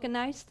 everything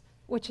organized,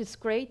 which is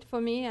great for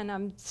me, and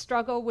I'm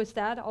struggle with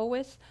that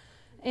always.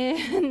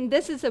 And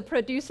this is a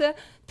producer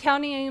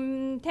telling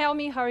him, tell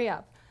me, hurry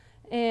up.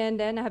 And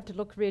then I have to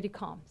look really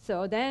calm.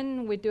 So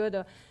then we do it.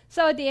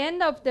 So at the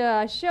end of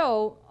the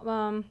show,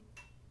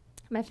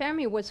 my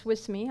family was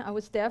with me. I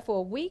was there for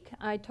a week.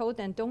 I told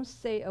them, don't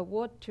say a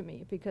word to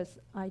me because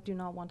I do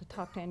not want to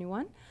talk to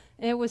anyone.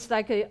 And it was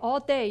like all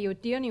day you're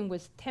dealing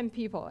with 10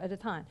 people at a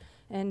time.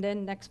 And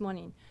then next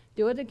morning,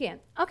 do it again.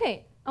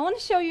 Okay, I want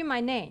to show you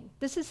my name.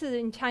 This is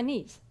in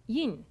Chinese.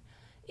 Yin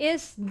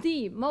is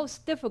the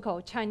most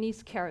difficult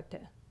Chinese character.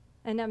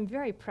 And I'm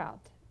very proud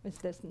with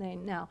this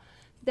name now.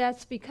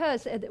 That's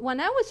because when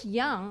I was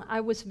young,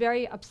 I was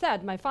very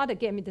upset. My father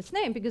gave me this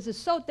name because it's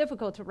so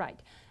difficult to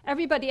write.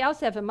 Everybody else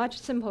have a much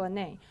simpler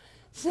name.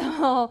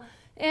 So,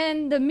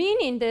 and the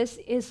meaning this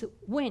is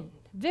wind,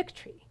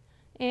 victory,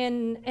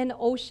 and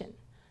ocean.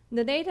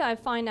 The later I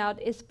find out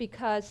it's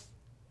because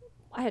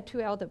I had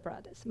 2 elder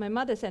brothers. My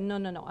mother said, no,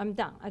 no, no, I'm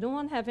done. I don't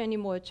want to have any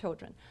more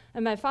children.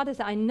 And my father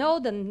said, I know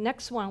the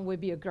next one will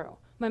be a girl.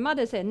 My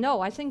mother said, no,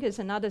 I think it's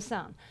another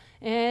son.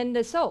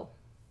 And so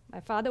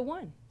my father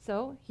won.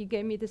 So he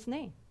gave me this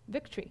name,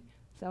 Victory.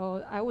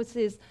 So I was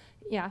his,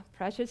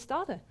 precious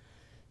daughter.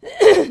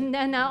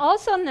 And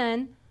also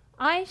then,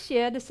 I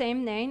share the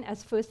same name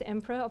as first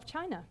emperor of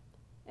China,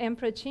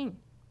 Emperor Qin.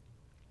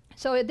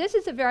 So this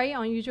is a very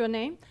unusual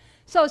name.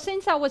 So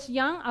since I was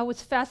young, I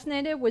was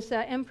fascinated with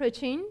Emperor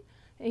Qin.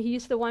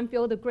 He's the one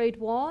built the Great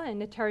Wall and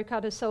the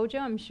terracotta soldier,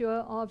 I'm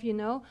sure all of you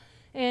know.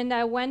 And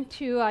I went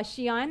to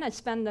Xi'an. I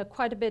spent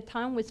quite a bit of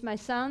time with my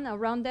son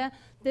around there.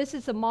 This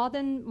is a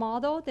modern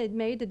model they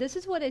made. This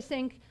is what I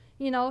think,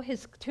 you know,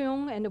 his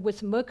tomb, and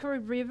with Mercury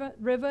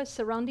River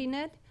surrounding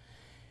it.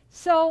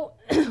 So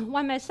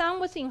when my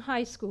son was in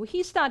high school,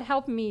 he started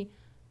helping me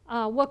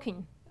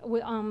working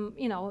with,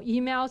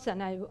 emails,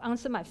 and I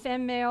answered my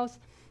fan mails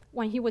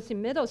when he was in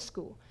middle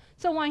school.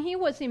 So when he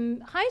was in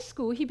high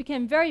school, he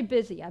became very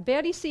busy. I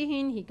barely see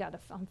him. He got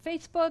on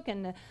Facebook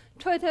and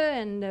Twitter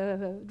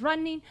and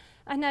running.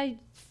 And I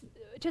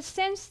just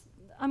sensed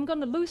I'm going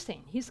to lose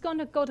him. He's going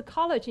to go to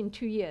college in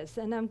 2 years.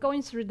 And I'm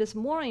going through this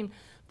mourning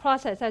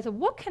process. I said,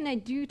 what can I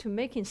do to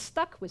make him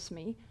stuck with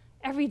me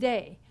every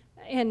day?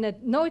 And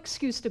no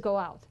excuse to go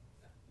out.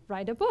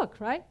 Write a book,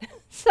 right?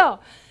 So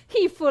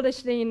he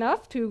foolishly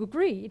enough to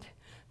agreed,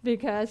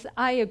 because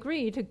I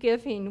agreed to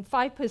give him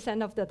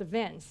 5% of the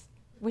advance,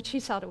 which he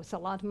thought was a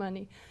lot of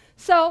money.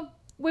 So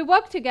we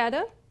worked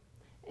together,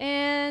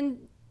 and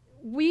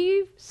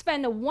we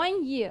spent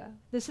 1 year.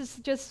 This is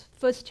just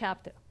first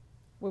chapter.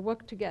 We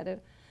worked together.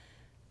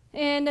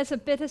 And it's a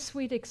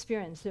bittersweet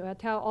experience. I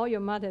tell all your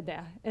mother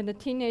that. And the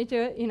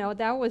teenager,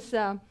 that was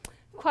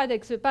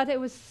quite but it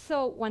was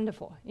so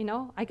wonderful.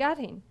 I got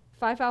him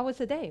 5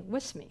 hours a day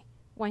with me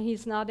when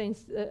he's not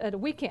at the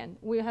weekend.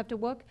 We have to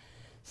work.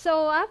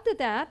 So after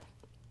that,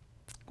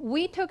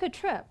 we took a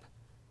trip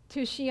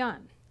to Xi'an.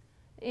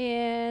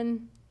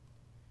 And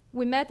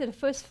we met the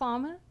first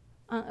farmer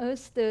on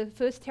Earth, the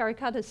first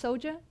terracotta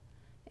soldier.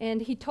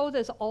 And he told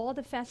us all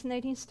the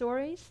fascinating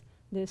stories,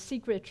 the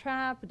secret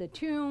trap, the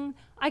tomb.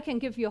 I can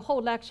give you a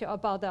whole lecture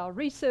about our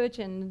research,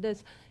 and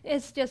this.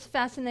 It's just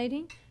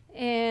fascinating.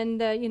 And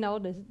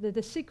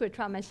the secret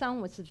trap, my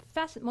son was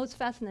most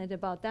fascinated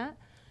about that.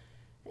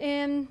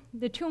 And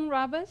the tomb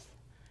robbers.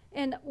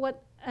 And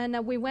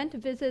we went to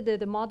visit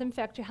the modern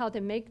factory, how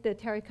they make the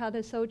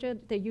terracotta soldier.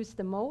 They use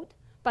the mold.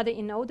 But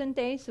in olden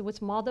days, it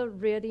was modeled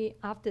really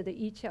after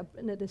each of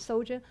the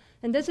soldier.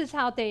 And this is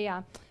how they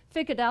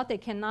figured out they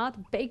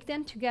cannot bake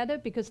them together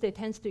because they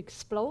tend to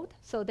explode.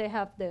 So they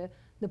have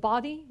the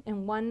body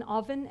in one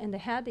oven and the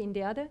head in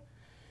the other.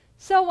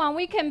 So when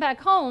we came back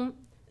home,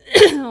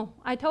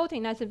 I told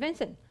him, I said,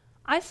 Vincent,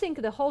 I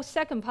think the whole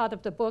second part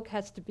of the book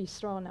has to be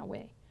thrown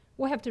away.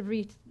 We have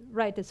to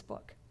write this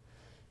book.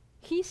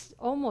 He's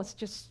almost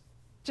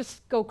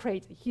just go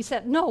crazy. He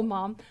said, no,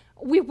 Mom,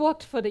 we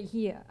worked for the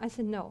year. I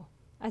said, no.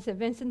 I said,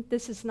 Vincent,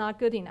 this is not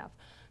good enough.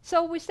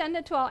 So we sent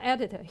it to our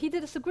editor. He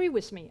disagreed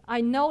with me.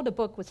 I know the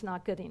book was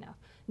not good enough.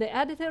 The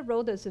editor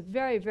wrote us a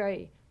very,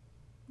 very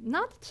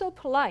not so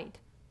polite,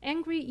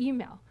 angry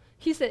email.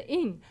 He said,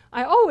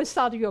 I always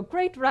thought you're a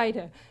great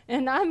writer,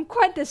 and I'm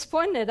quite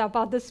disappointed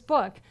about this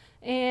book.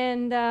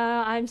 And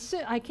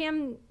I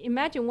can't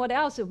imagine what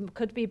else it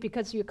could be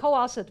because you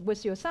co-authored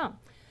with your son.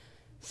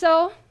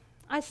 So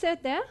I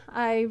sat there.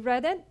 I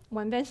read it.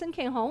 When Vincent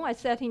came home, I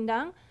sat him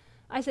down.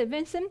 I said,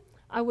 Vincent,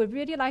 I would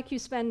really like you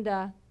spend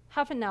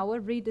half an hour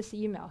read this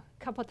email,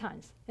 couple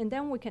times, and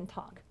then we can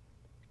talk.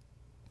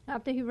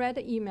 After he read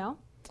the email,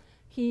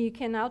 he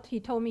came out, he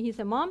told me, he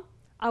said, Mom,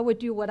 I would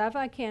do whatever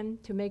I can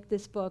to make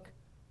this book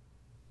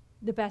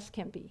the best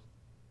can be.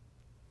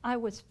 I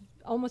was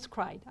almost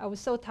cried. I was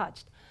so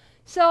touched.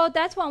 So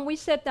that's when we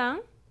sat down.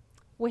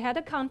 We had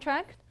a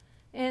contract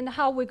and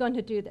how we're going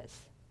to do this.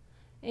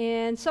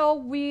 And so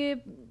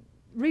we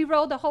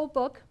rewrote the whole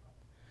book.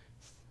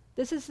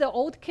 This is the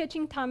old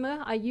kitchen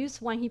timer I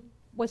used when he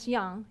was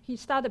young. He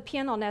started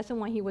piano lesson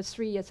when he was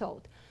 3 years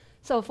old.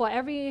 So for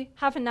every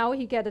half an hour,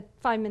 he get a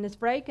 5 minutes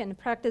break and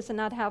practice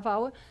another half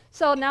hour.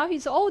 So now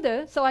he's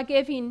older, so I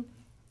gave him,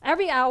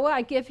 every hour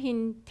I give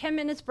him 10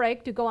 minutes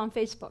break to go on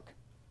Facebook.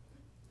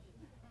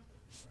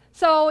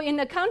 So in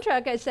the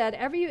contract, I said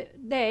every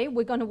day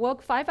we're going to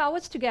work 5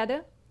 hours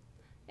together.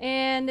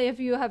 And if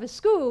you have a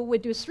school, we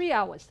do 3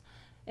 hours.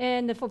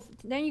 And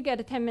then you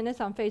get 10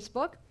 minutes on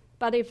Facebook.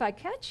 But if I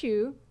catch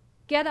you,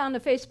 get on the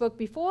Facebook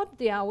before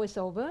the hour is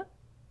over,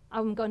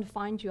 I'm going to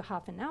find you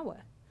half an hour.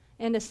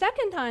 And the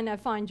second time I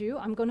find you,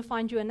 I'm going to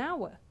find you an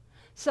hour.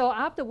 So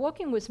after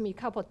working with me a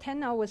couple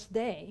 10 hours a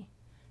day,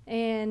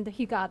 and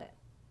he got it.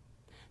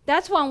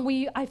 That's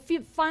when I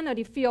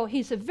finally feel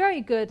he's a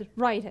very good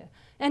writer.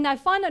 And I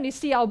finally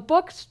see our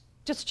books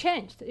just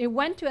changed. It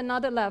went to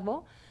another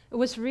level. It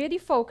was really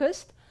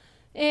focused.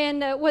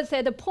 And it was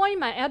at the point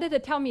my editor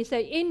told me,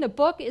 say, in the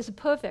book is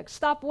perfect.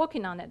 Stop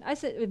working on it. I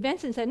said,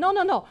 Vincent said,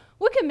 no.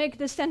 We can make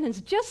this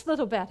sentence just a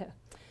little better.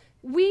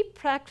 We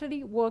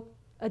practically worked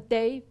a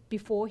day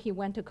before he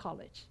went to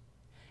college.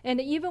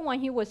 And even when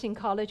he was in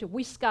college,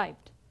 we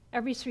Skyped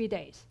every 3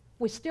 days.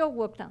 We still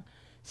worked on.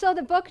 So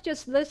the book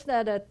just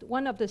listed at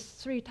one of the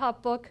 3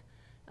 top books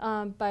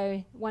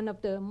by one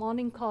of the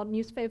morning call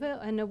newspaper.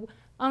 And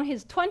on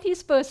his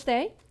 20th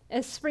birthday,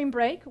 at spring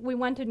break, we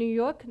went to New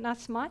York, not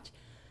so much.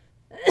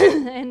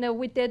 And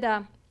we did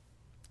a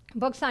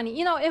book signing.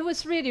 You know, it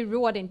was really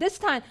rewarding. This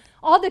time,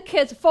 all the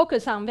kids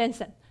focus on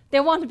Vincent. They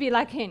want to be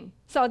like him.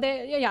 So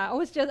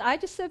I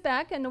just sit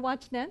back and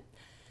watch them.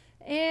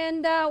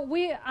 And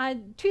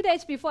 2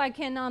 days before I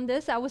came on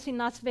this, I was in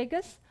Las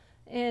Vegas.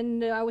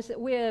 And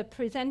we're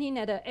presenting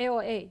at the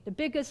AOA, the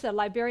biggest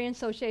librarian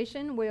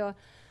association. We're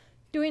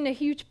doing a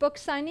huge book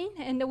signing,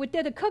 and we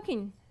did a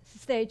cooking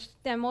stage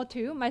demo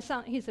too. My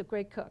son, he's a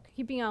great cook.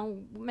 He's been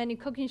on many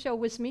cooking shows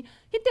with me.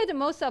 He did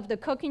most of the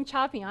cooking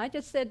chopping. I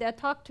just sat there,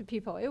 talked to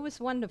people. It was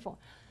wonderful.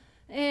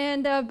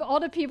 And all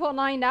the people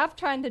lined up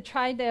trying to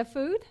try their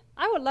food.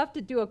 I would love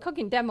to do a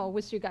cooking demo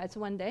with you guys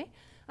one day.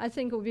 I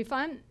think it would be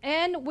fun.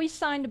 And we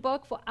signed the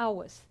book for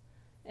hours.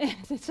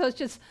 So it's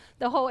just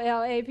the whole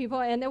LA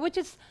people, and it was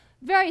just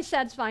very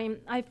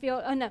satisfying. I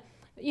feel,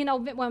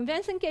 when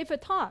Vincent gave a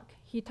talk,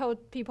 he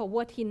told people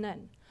what he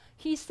learned.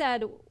 He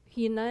said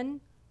he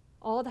learned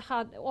all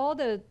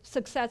the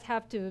success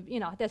have to,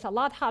 there's a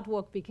lot of hard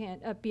work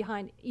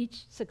behind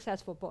each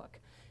successful book.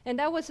 And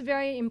that was a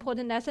very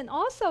important lesson.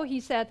 Also, he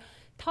said,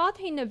 taught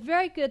him a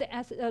very good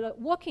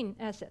working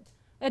asset.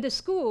 At the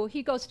school,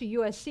 he goes to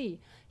USC.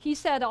 He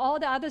said all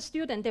the other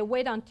students, they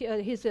wait until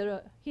he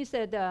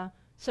said,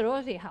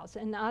 sorority house,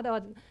 and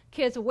other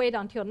kids wait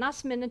until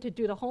last minute to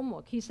do the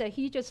homework. He said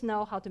he just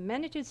know how to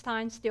manage his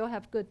time, still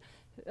have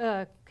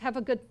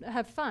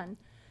fun.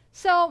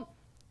 So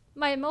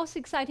my most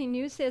exciting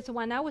news is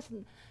when I was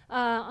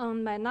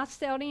on my last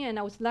sailing and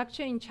I was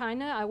lecturing in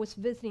China, I was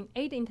visiting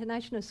 8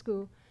 international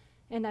schools,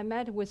 and I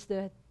met with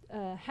the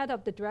head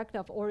of the director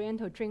of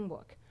Oriental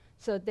Dreamwork.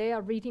 So they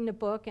are reading the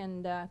book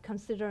and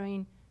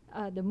considering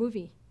the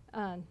movie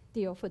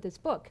deal for this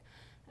book.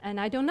 And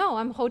I don't know,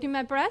 I'm holding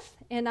my breath,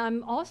 and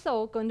I'm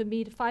also going to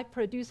meet 5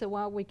 producers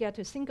while we get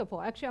to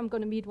Singapore. Actually, I'm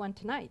going to meet one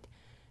tonight.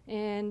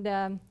 And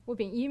we've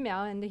been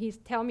email, and he's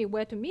telling me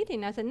where to meet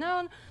him. I said,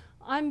 no,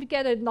 I'm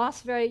getting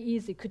lost very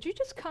easy. Could you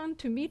just come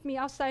to meet me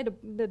outside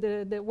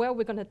the where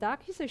we're going to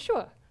dock? He said,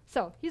 sure.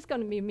 So he's going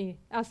to meet me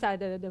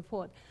outside the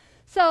port.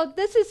 So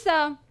this is,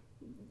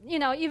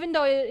 even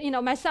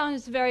though, my son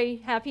is very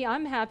happy,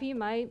 I'm happy,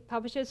 my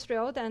publisher is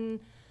thrilled, and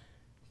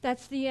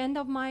that's the end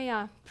of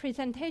my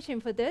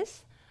presentation for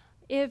this.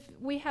 If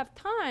we have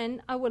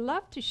time, I would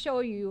love to show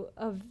you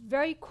a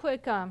very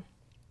quick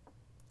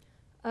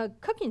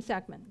cooking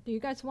segment. Do you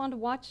guys want to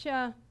watch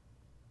a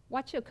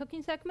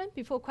cooking segment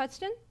before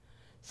question?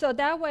 So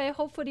that way,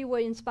 hopefully,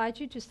 we'll inspire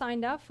you to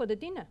sign up for the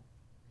dinner,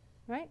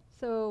 right?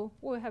 So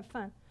we'll have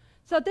fun.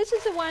 So this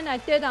is the one I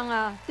did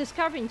on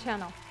Discovery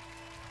Channel.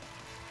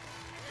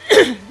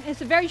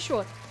 It's very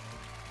short.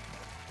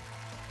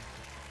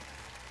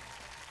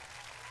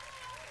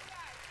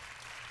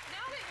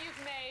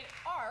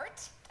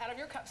 Out of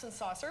your cups and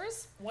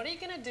saucers, what are you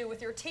going to do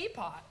with your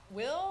teapot?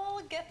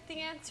 We'll get the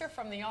answer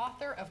from the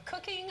author of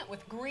Cooking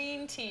with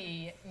Green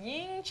Tea,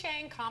 Ying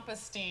Chang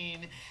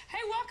Compostine. Hey,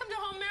 welcome to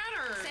Home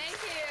Manners.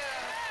 Thank you.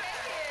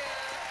 Thank you.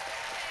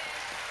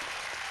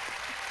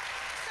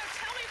 So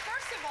tell me,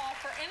 first of of all,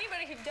 for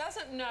anybody who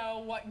doesn't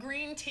know what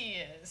green tea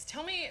is,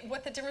 tell me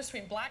what the difference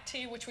between black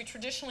tea, which we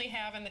traditionally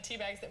have in the tea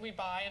bags that we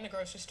buy in the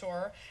grocery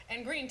store,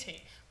 and green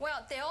tea.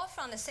 Well, they're all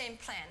from the same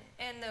plant,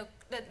 and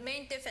the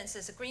main difference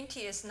is green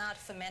tea is not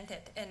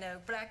fermented, and the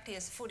black tea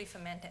is fully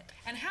fermented.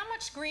 And how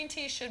much green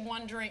tea should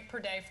one drink per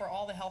day for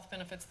all the health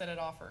benefits that it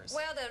offers?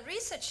 Well, the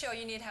research shows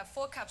you need to have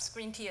 4 cups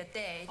green tea a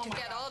day to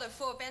get all the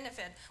full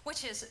benefit,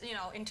 which is, you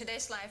know, in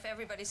today's life,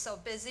 everybody's so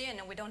busy,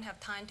 and we don't have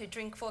time to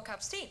drink 4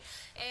 cups tea.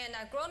 And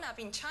I've grown up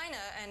in China,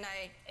 and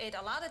I ate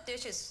a lot of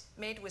dishes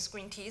made with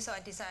green tea, so I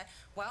decided,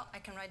 well, I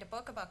can write a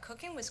book about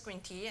cooking with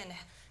green tea and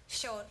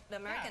show the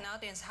American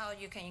audience how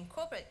you can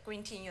incorporate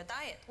green tea in your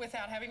diet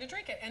without having to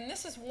drink it. And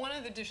this is one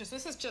of the dishes.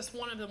 This is just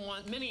one of the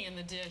many in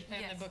the dish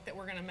in the book that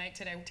we're going to make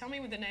today. Tell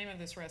me the name of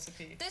this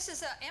recipe. This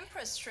is an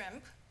empress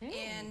shrimp,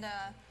 and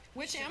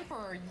which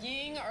emperor?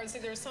 Ying, or is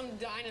there some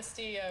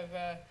dynasty of?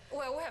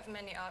 Well, we have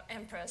many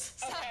emperors.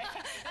 So okay.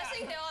 I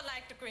think they all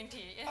like the green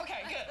tea.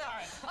 Okay, good. All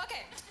right.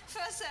 Okay,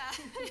 first,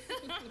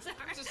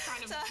 just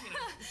trying to. So,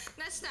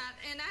 let's start.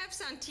 And I have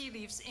some tea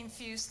leaves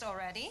infused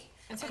already.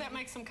 And so that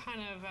makes some kind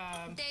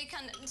of. They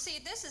can see.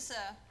 This is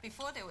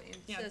before they were.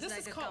 Yeah, this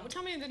is called.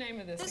 Tell me the name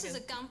of this. This is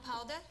a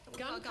gunpowder.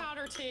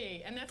 Gunpowder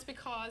tea, and that's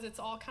because it's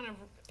all kind of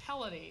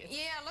pellety.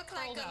 Yeah, look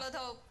like a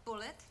little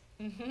bullet.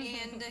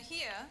 And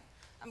here,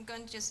 I'm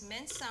going to just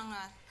mince some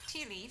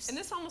tea leaves. And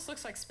this almost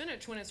looks like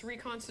spinach when it's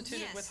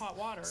reconstituted with hot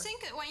water.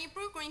 When you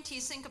brew green tea,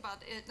 think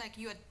about it like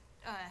you're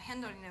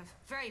handling the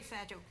very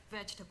fragile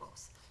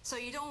vegetables. So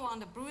you don't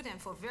want to brew them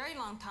for a very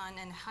long time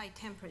and high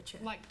temperature.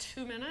 Like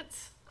 2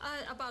 minutes?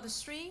 About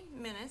 3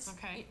 minutes.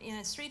 Okay.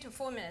 3 to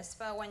 4 minutes.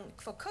 But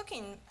for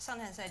cooking,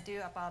 sometimes I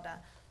do about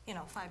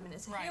 5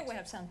 minutes. Right. Here we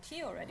have some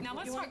tea already. Now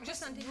let's talk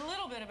just a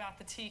little bit about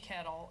the tea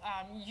kettle.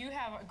 You're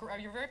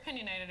very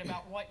opinionated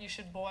about what you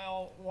should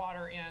boil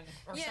water in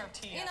or serve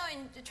tea in. You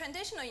know,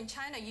 traditionally in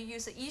China, you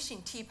use a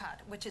Yixing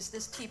teapot, which is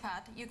this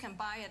teapot. You can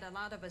buy it at a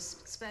lot of a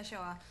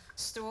special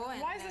store.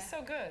 Why is this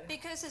so good?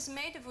 Because it's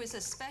made with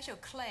a special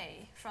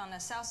clay from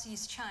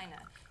Southeast China,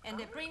 and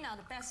they bring out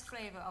the best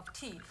flavor of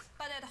tea.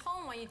 But at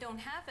home, when you don't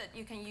have it,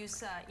 you can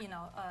use,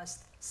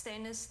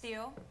 stainless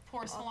steel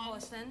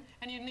porcelain.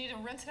 And you need to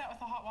rinse it out with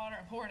the hot water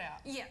and pour it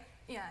out. Yeah.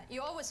 Yeah,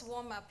 you always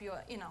warm up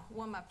your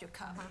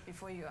cup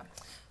before you.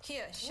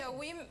 Here,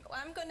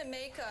 I'm going to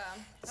make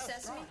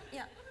sesame.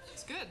 Yeah.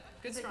 It's good.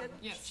 Good strong.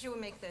 Yes. She will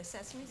make the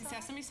sesame sauce.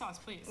 Sesame sauce,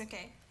 please.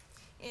 Okay.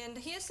 And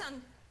here's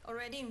some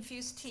already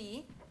infused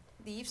tea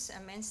leaves.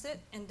 I minced it,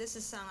 and this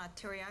is some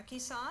teriyaki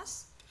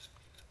sauce.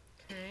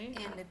 Okay.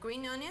 And the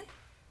green onion.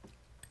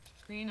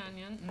 Green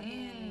onion.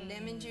 And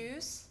lemon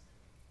juice.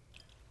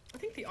 I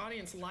think the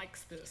audience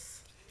likes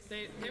this.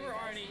 They were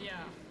already,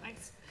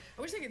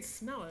 I wish they could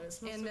smell it. It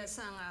smells and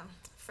some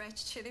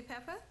fresh chili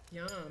pepper.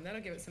 Yum. That'll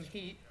give it some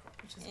heat,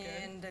 which is good.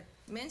 And the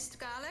minced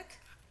garlic.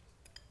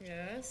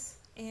 Yes.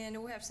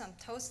 And we have some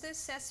toasted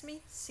sesame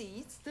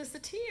seeds. Does the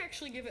tea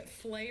actually give it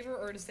flavor,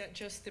 or is that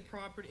just the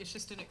property? It's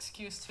just an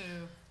excuse to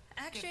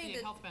get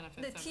the health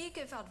benefits. The tea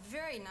gives out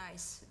very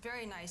nice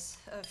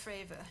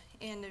flavor,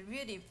 and it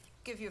really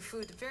give your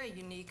food very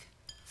unique,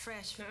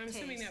 fresh I'm taste.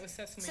 assuming that was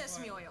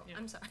sesame oil. Yeah.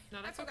 I'm sorry.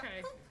 No, that's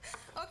okay.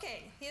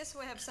 Okay, here's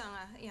we have some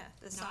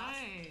the sauce.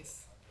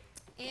 Nice.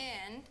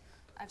 And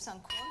I have some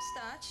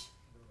cornstarch.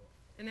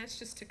 And that's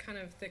just to kind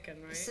of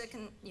thicken, right?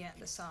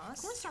 The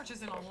sauce. Cornstarch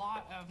is in a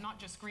lot of not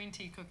just green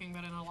tea cooking,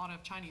 but in a lot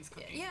of Chinese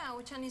cooking. Yeah,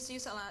 we Chinese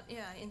use a lot.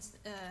 Yeah, in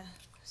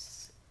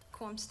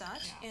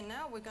cornstarch. Yeah. And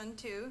now we're going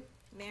to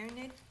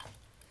marinate.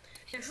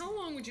 Now, how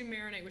long would you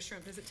marinate with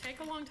shrimp? Does it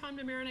take a long time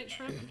to marinate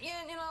shrimp?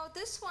 Yeah,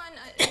 this one,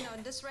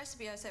 this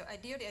recipe, I say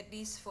ideally at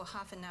least for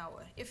half an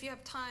hour. If you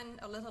have time,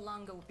 a little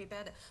longer would be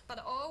better.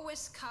 But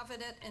always cover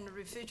it and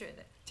refrigerate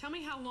it. Tell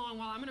me how long,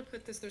 well, I'm going to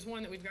put this, there's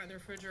one that we've got in the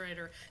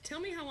refrigerator. Tell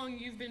me how long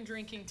you've been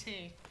drinking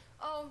tea.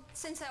 Oh,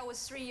 since I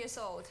was 3 years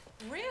old.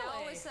 Really? And I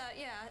always,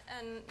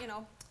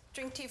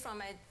 drink tea from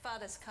my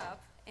father's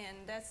cup.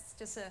 And that's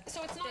just a...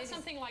 So it's not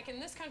something like in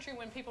this country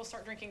when people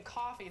start drinking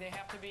coffee, they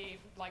have to be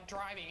like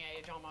driving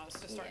age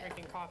almost to start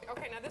drinking coffee.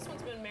 Okay, now this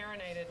one's been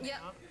marinated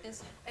now. Yeah,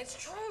 it's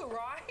true,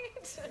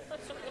 right?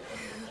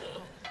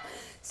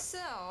 So...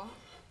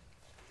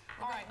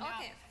 All right, now,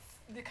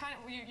 the kind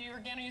of, you're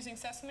again using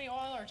sesame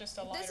oil or just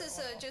a lighter oil? This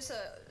is just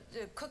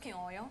a cooking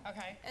oil.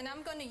 Okay. And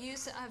I'm going to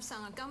use, I have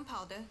some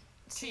gunpowder.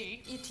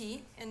 Tea,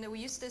 and we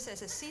use this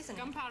as a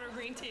seasoning. Gunpowder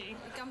green tea.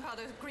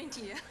 Gunpowder green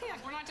tea. Yeah.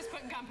 We're not just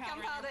putting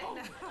gunpowder in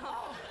there.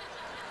 Oh.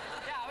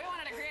 Yeah, we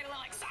wanted to create a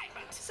little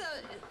excitement. So,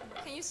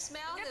 can you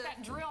smell Get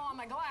that drill on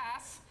the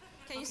glass.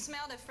 Can you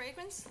smell the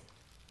fragrance?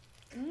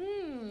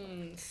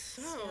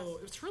 So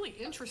it's really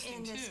interesting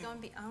and too. And it's going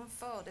to be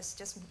unfold.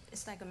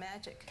 It's like a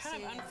magic.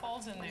 Kind of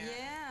unfolds in there.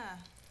 Yeah.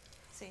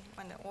 See,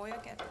 when the oil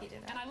gets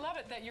heated up. And I love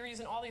it that you're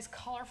using all these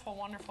colorful,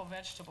 wonderful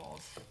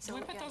vegetables. So do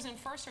we put those in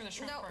first or the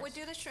shrimp first? No, we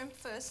do the shrimp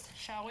first.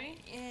 Shall we?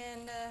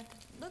 And a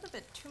little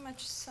bit too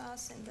much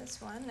sauce in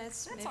this one.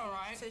 That's all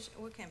right. Fish.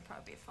 We can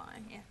probably be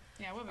fine. Yeah.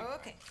 Yeah, we'll be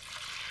okay.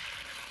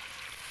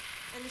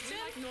 And the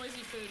shrimp, we like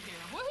noisy food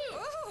here.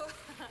 Woohoo!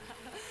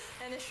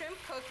 And the shrimp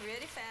cook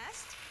really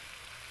fast.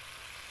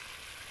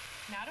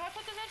 Now do I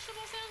put the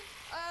vegetables in?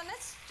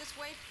 Let's just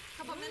wait a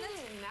couple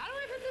minutes. Now do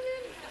I put them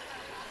in?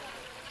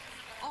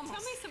 Almost.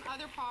 Tell me some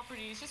other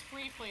properties, just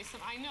briefly.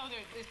 I know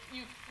that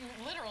you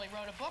literally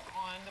wrote a book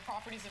on the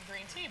properties of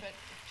green tea, but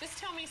just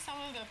tell me some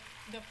of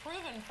the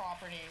proven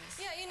properties.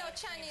 Yeah, you know,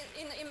 Chinese,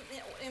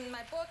 in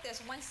my book,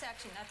 there's one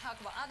section I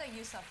talk about other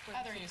use of green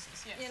tea. Other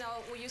uses, yes. You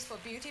know, we use for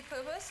beauty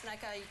purpose,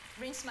 like I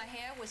rinse my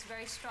hair with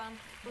very strong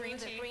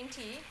green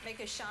tea, make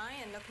it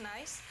shine and look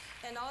nice.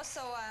 And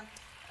also,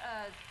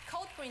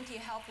 cold green tea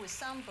help with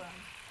sunburn,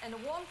 and the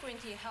warm green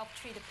tea help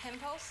treat the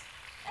pimples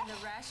and the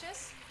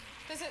rashes.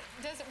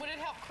 Would it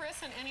help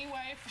Chris in any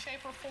way,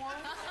 shape, or form?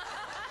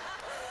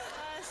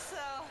 So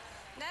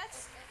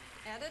that's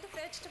added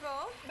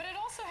vegetable. But it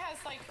also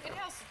has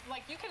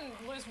like you can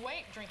lose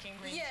weight drinking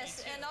green tea.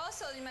 Yes, and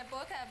also in my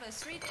book I have a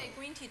 3-day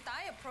green tea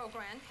diet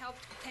program, help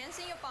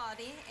cleansing your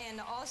body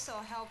and also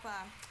help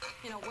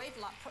weight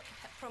loss,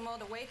 promote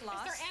the weight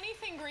loss. Is there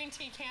anything green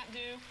tea can't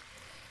do?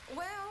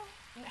 Well,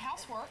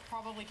 housework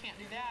probably can't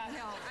do that.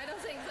 no, I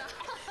don't think so.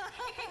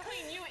 It can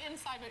clean you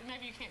inside, but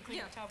maybe you can't clean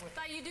the tub with it.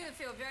 But you do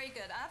feel very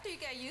good after you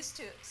get used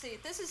to. See,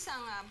 this is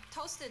some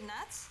toasted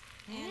nuts,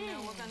 and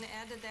we're going to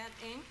add that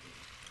in.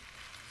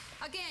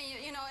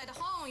 Again, you know, at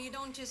home you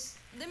don't just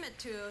limit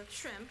to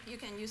shrimp. You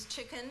can use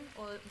chicken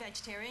or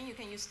vegetarian. You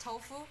can use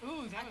tofu.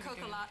 Ooh, that would I cook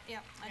be good. a lot. Yeah,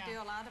 I do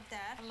a lot of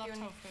that. I love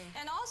tofu.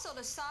 And also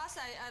the sauce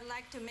I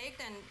like to make.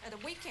 Then at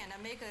the weekend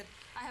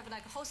I have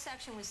like a whole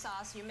section with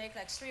sauce. You make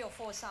like 3 or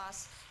 4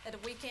 sauce at the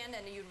weekend,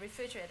 and you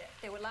refrigerate it.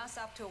 They will last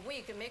up to a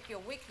week and make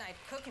your weeknight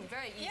cooking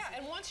very easy. Yeah,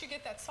 and once you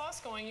get that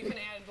sauce going, you can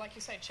add, like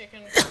you say,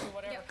 chicken, tofu,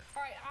 whatever. Yep.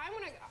 All right, I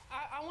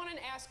want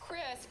to ask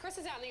Chris. Chris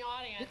is out in the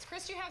audience.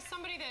 Chris, you have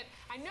somebody that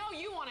I know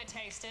you want to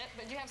taste it,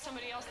 but you have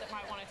somebody else that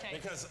might want to taste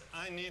it. Because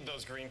I need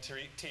those green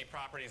tea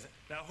properties.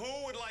 Now,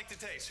 who would like to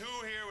taste?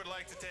 Who here would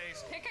like to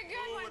taste? Pick a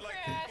good one, Chris.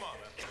 Come on,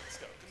 man. Let's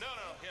go. No,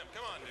 him.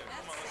 Come on, dude.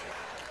 Come on, let's go.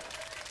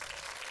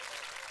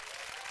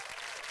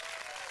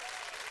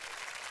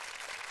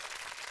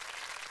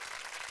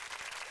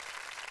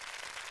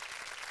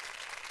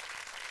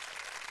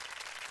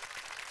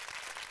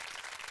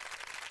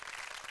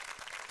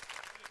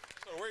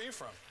 So, where are you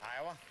from?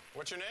 Iowa.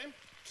 What's your name?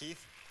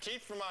 Keith.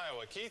 Keith from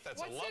Iowa. Keith,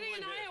 that's What a lovely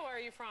city in bit. Iowa are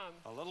you from?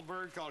 A little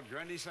bird called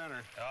Grundy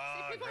Center. See,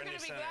 people are going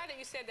to be glad that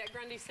you said that,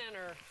 Grundy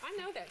Center. I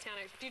know that town.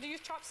 Do you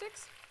use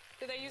chopsticks?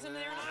 Do they use them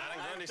there? Not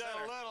in Grundy I've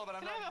done Center. a little, but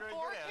I'm Can I have not a very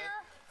fork good at here?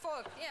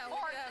 Fork, yeah, we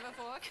could have a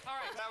fork. All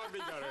right, it. That would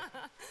be better.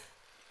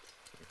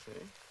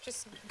 Okay.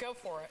 just go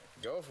for it.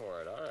 Go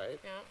for it. All right.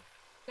 Yeah.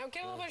 Now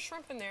get a little bit of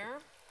shrimp in there.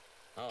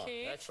 Oh,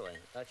 Keith. excellent.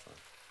 Excellent.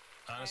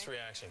 Honest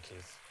reaction,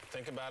 Keith.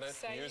 Think about it.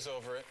 Say Muse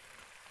over it.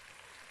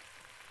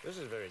 This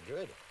is very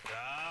good.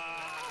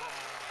 Ah.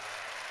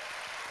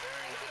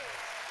 Very nice.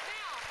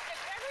 Now,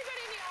 if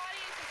everybody in the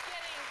audience is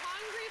getting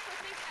hungry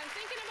and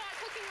thinking about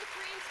cooking with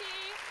green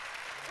tea,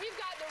 we've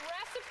got the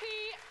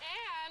recipe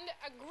and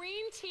a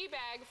green tea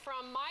bag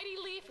from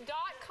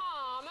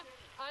mightyleaf.com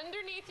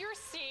underneath your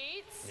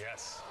seats.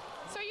 Yes.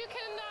 So you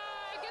can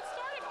get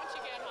started once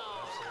you get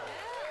home.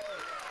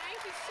 Thank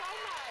you so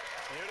much.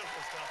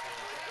 Beautiful stuff. It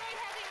was great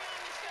having you on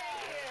the show.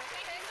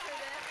 Thank you so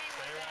much for being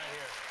Stay with right us.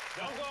 here.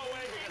 Don't go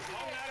away because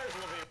Home Matters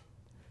will be.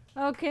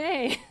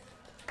 Okay.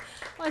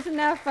 Wasn't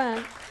that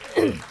fun?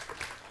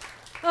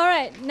 All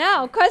right,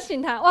 now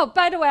question time. Oh,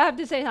 by the way, I have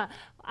to say,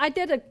 I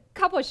did a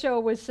couple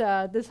shows with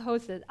this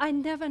hostess. I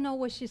never know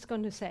what she's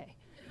going to say.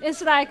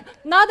 It's like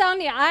not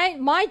only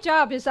my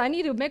job is I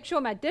need to make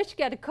sure my dish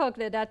get cooked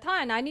at that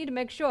time. I need to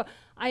make sure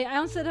I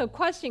answer the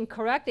question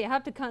correctly. I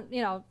have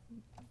to,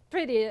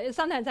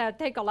 sometimes I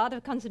take a lot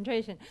of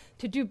concentration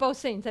to do both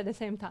things at the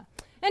same time.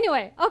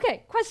 Anyway,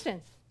 okay,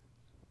 questions?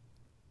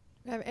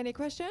 Have any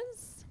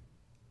questions?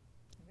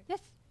 Yes?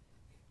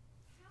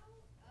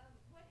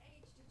 What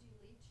age did you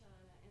leave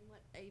China, and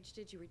what age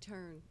did you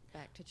return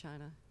back to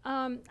China?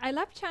 I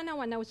left China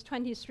when I was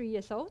 23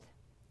 years old.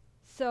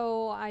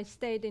 So I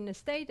stayed in the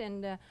States,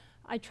 and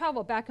I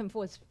travel back and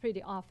forth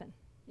pretty often.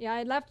 Yeah,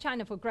 I left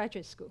China for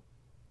graduate school.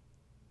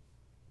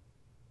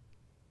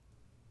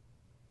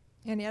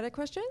 Any other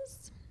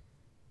questions?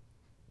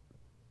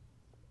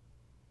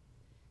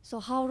 So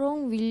how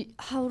long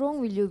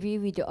will you be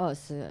with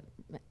us?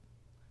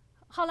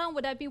 How long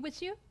would I be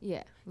with you?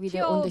 Yeah, with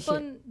Till on the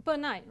ship.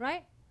 burn night,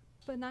 right?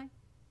 Burn night?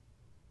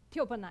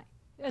 Till burn night.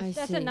 I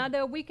That's see.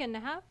 another week and a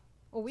half,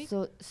 a week.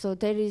 So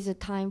there is a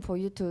time for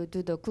you to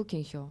do the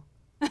cooking show.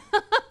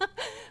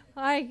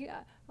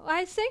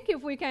 I think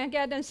if we can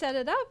get them set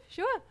it up,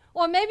 sure.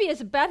 Or maybe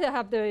it's better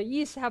have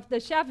the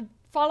chef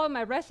follow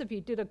my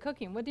recipe, do the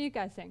cooking. What do you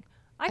guys think?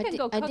 I can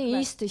go cook. I think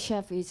East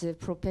chef is a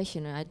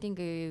professional. I think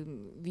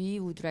we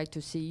would like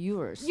to see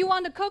yours. You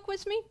want to cook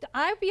with me?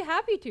 I'd be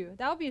happy to.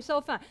 That would be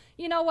so fun.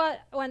 You know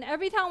what?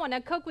 Every time when I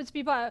cook with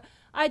people,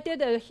 I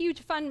did a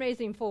huge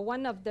fundraising for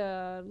one of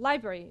the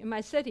library in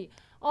my city.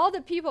 All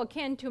the people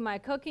came to my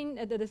cooking.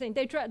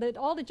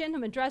 All the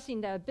gentlemen dressed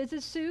in their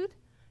business suit,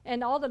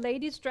 and all the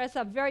ladies dressed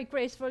up very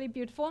gracefully,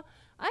 beautiful.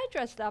 I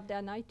dressed up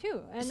that night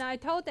too, and I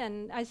told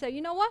them, I said,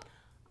 you know what?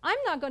 I'm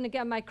not going to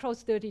get my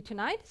clothes dirty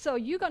tonight, so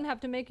you're going to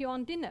have to make your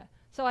own dinner.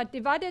 So I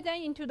divided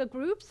them into the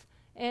groups,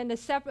 and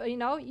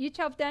each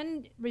of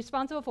them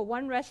responsible for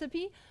one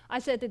recipe. I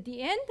said at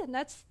the end,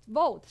 let's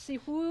vote, see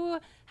who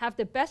have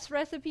the best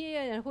recipe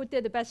and who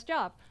did the best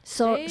job.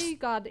 So they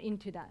got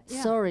into that.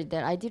 Yeah. Sorry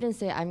that I didn't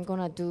say I'm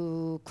gonna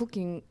do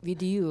cooking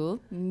with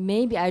you.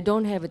 Maybe I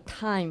don't have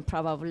time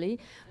probably,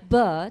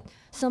 but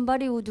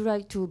somebody would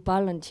like to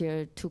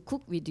volunteer to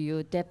cook with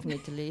you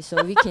definitely,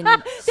 so we can.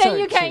 Then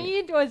you can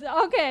eat with.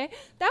 Okay,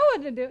 that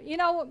would do.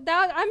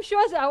 That I'm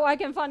sure I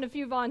can find a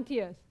few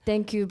volunteers.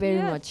 Thank you very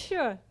Yes, much.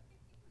 Sure.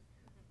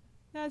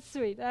 That's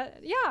sweet.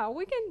 Yeah,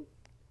 we can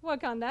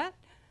work on that.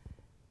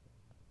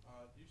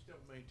 Do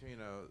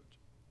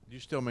you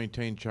still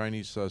maintain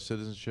Chinese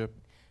citizenship?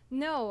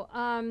 No,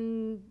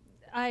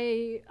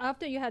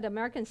 after you had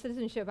American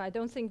citizenship, I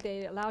don't think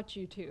they allowed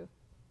you to.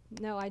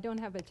 No, I don't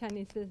have a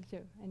Chinese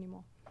citizenship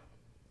anymore.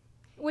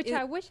 Which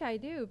I wish I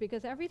do,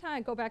 because every time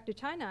I go back to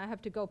China, I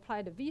have to go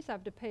apply the visa. I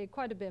have to pay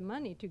quite a bit of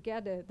money to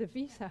get the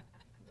visa.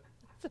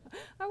 So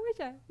I wish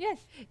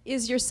yes.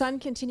 Is your son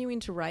continuing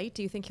to write?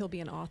 Do you think he'll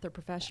be an author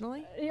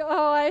professionally?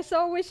 Oh, I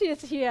so wish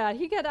he's here.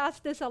 He get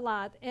asked this a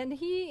lot, and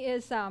he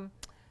is.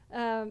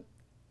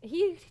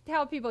 He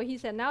tell people, he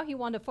said now he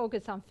want to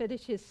focus on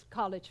finish his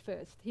college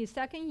first. His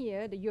second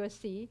year, the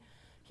USC,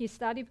 he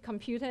studied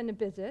computer and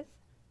business.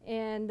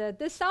 And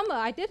this summer,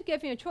 I did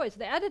give him a choice.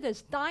 The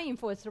editor's dying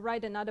for us to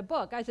write another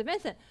book. I said,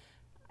 Vincent,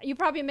 you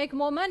probably make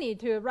more money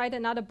to write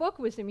another book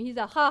with him. He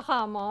said,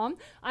 ha, Mom,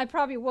 I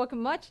probably work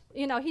much.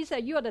 He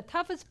said, you're the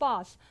toughest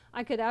boss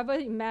I could ever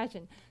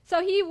imagine.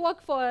 So he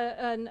worked for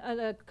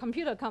a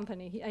computer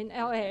company in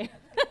LA,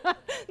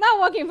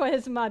 not working for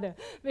his mother,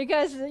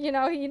 because,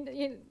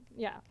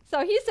 yeah.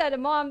 So he said,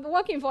 Mom,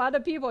 working for other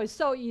people is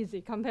so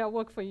easy compared to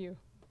work for you.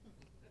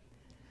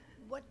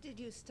 What did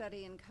you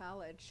study in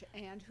college,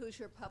 and who's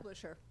your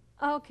publisher?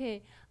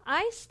 Okay,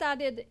 I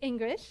studied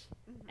English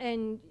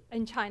in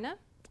China.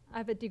 I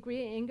have a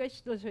degree in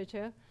English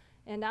literature,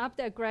 and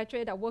after I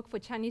graduated, I worked for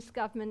Chinese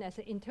government as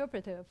an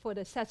interpreter for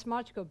the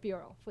Seismological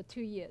Bureau for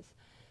 2 years.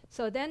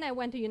 So then I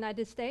went to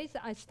United States.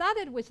 I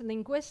started with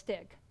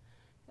linguistic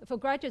for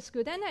graduate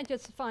school. Then I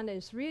just found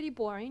it's really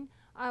boring.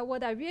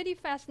 What I really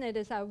fascinated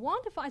is I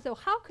want to find, so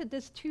how could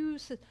these two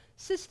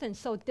systems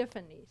so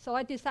differently? So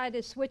I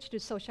decided to switch to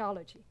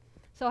sociology.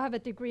 So I have a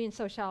degree in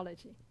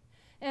sociology.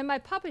 And my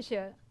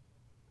publisher,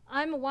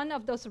 I'm one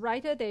of those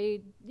writers,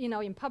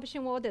 in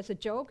publishing world, there's a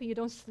joke, you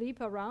don't sleep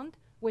around,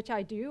 which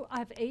I do. I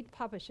have 8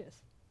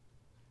 publishers.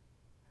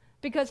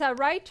 Because I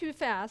write too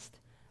fast,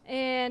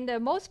 and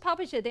most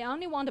publishers, they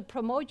only want to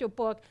promote your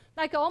book.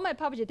 Like all my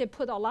publishers, they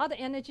put a lot of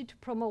energy to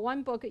promote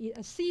one book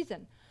a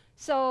season.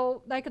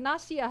 So like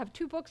last year, I have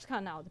 2 books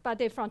come out, but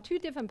they're from 2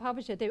 different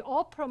publishers. They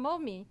all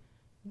promote me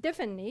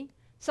differently,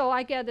 so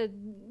I get a,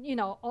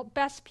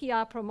 best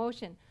PR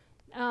promotion.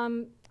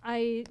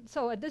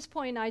 So at this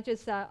point, I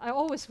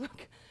always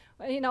work,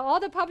 all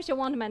the publishers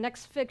want my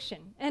next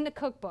fiction and the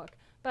cookbook.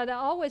 But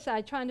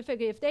I trying to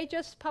figure if they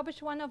just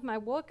publish one of my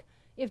work,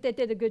 if they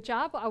did a good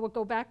job, I would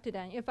go back to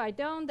them. If I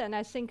don't, then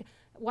I think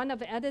one of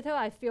the editor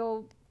I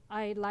feel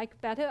I like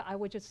better, I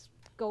would just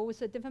go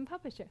with a different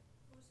publisher.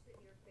 Who's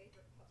been your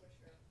favorite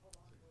publisher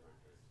along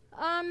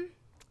the line?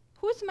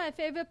 Who's my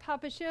favorite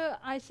publisher?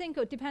 I think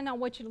it depends on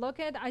what you look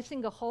at. I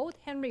think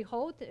Henry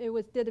Holt,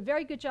 did a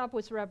very good job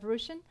with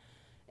Revolution.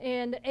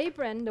 And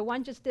Abram, the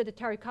one just did a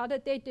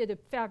Terracotta, they did a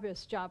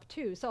fabulous job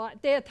too. So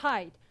they're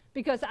tied,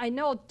 because I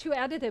know 2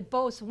 editors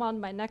both want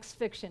my next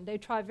fiction. They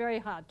try very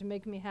hard to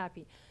make me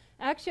happy.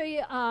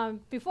 Actually,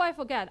 before I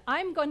forget,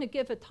 I'm going to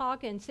give a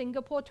talk in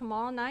Singapore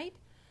tomorrow night.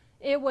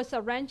 It was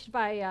arranged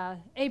by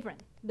Abram,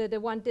 the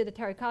one did the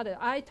Terracotta.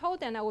 I told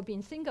them I would be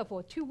in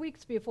Singapore 2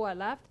 weeks before I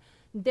left.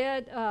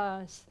 Their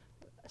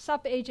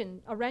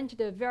sub-agent arranged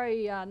a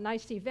very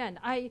nice event.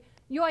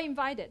 You are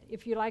invited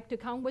if you like to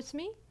come with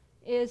me.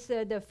 It's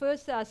the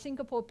first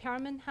Singapore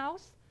Parliament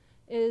House.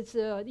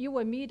 You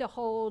will meet the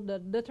whole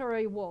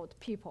literary world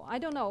people. I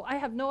don't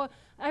know.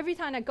 Every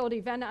time I go to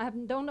event,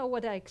 don't know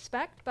what I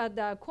expect, but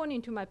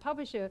according to my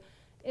publisher,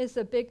 it's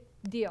a big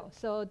deal.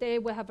 So they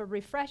will have a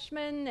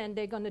refreshment, and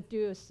they're going to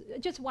do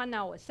just 1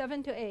 hour,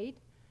 7 to 8.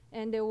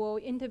 And they will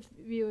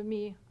interview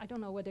me. I don't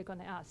know what they're going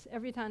to ask.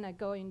 Every time I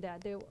go in there,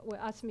 they will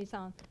ask me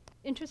some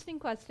interesting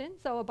questions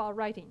about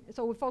writing.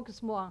 So we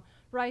focus more on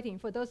writing.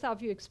 For those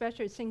of you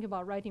especially thinking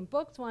about writing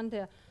books, want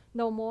to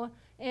know more.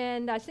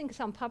 And I think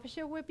some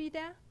publisher will be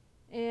there.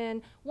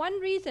 And one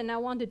reason I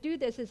want to do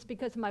this is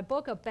because my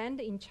book are banned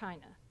in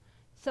China.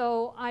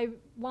 So I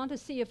want to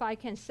see if I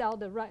can sell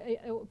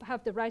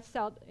have the rights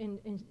sold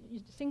in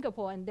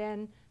Singapore, and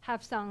then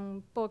have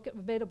some book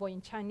available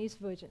in Chinese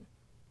version.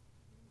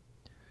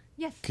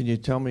 Yes. Can you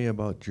tell me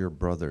about your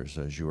brothers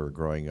as you were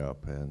growing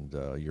up, and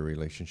your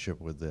relationship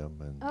with them,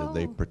 and did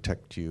they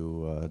protect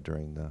you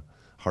during the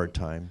hard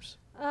times?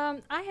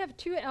 I have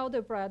 2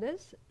 elder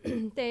brothers.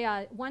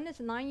 One is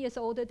 9 years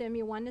older than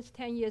me, one is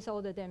 10 years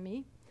older than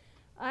me.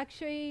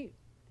 Actually,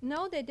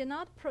 no, they did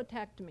not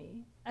protect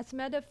me. As a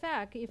matter of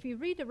fact, if you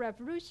read the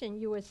Revolution,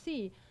 you will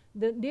see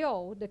the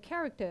Liu, the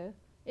character,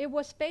 it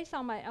was based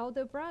on my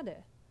elder brother.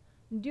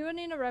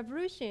 during the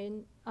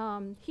revolution,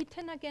 he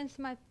turned against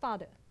my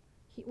father.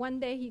 One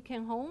day he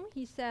came home,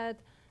 he said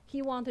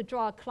he wanted to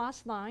draw a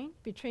class line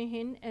between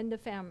him and the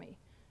family.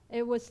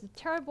 It was a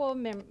terrible,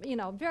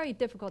 very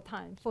difficult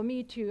time for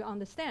me to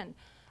understand.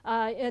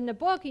 In the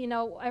book,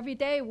 every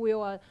day we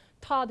were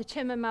taught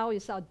Chairman Mao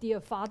is our dear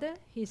father.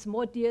 He's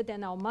more dear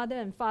than our mother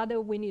and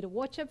father. We need to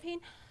worship him.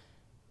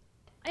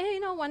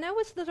 And when I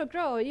was a little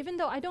girl, even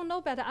though I don't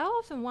know better, I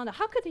often wonder,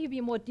 how could he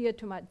be more dear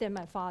to than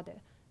my father?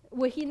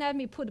 Would he let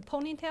me put a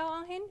ponytail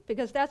on him?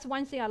 Because that's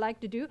one thing I like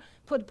to do,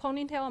 put a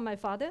ponytail on my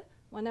father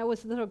when I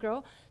was a little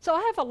girl. So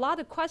I have a lot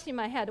of questions in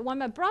my head. When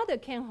my brother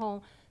came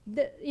home,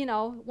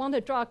 wanted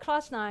to draw a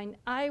class line,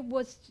 I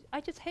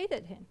just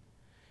hated him.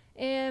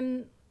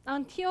 And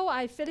until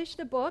I finished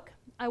the book,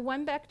 I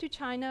went back to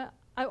China.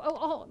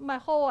 My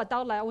whole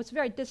adult life, I was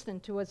very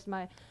distant towards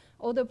my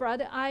older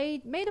brother. I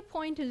made a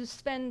point to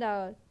spend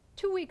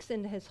 2 weeks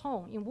in his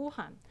home in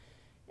Wuhan.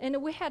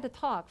 And we had a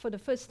talk for the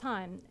first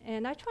time.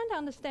 And I tried to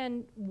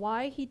understand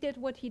why he did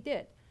what he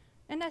did.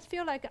 And I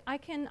feel like I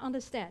can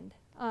understand.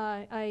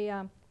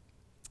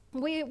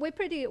 We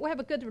have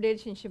a good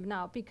relationship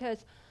now,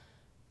 because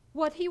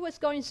what he was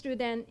going through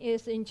then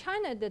is, in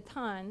China at the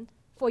time,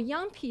 for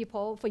young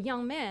people, for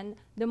young men,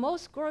 the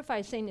most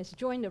glorified thing is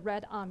join the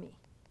Red Army.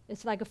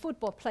 It's like a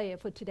football player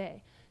for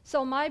today.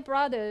 So my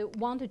brother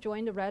wanted to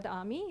join the Red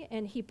Army,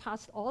 and he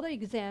passed all the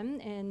exam.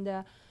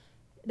 And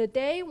the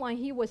day when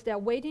he was there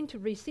waiting to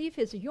receive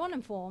his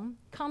uniform,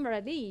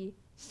 Comrade Lee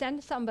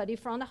sent somebody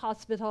from the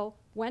hospital,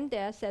 went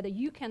there, said,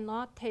 you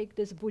cannot take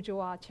this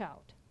bourgeois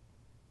child.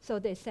 So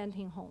they sent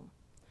him home.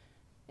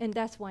 And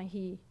that's when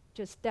he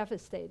just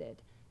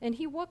devastated. And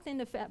he worked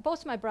in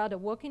both my brother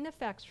worked in the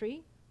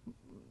factory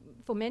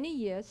for many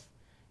years.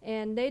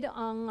 And later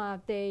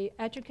on, they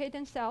educate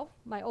themselves.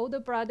 My older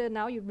brother,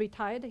 now he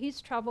retired,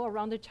 he's traveled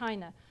around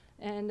China.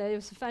 And it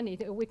was funny,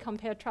 we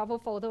compare travel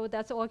photo,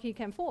 that's all he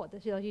can afford.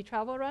 So he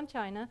traveled around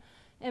China.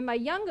 And my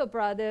younger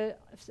brother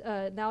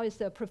now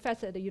is a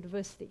professor at the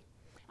university.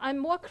 I'm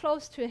more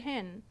close to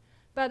him,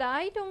 but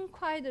I don't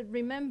quite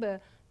remember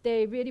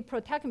they really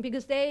protect him,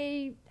 because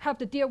they have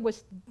to deal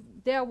with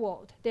their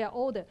world. They're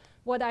older.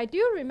 What I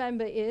do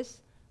remember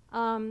is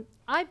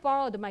I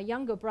borrowed my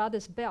younger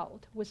brother's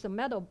belt with a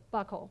metal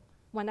buckle.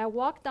 When I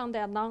walked down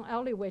that long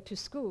alleyway to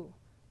school,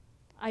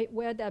 I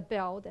wear that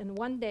belt, and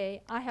one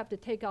day I have to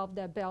take off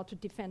that belt to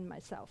defend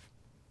myself,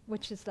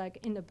 which is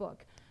like in the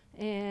book.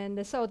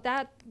 And so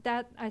that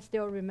I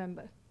still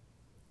remember.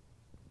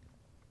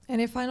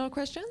 Any final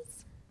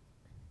questions?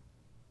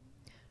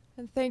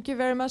 And thank you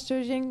very much to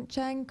Ying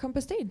Chang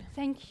Compostine.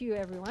 Thank you,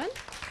 everyone.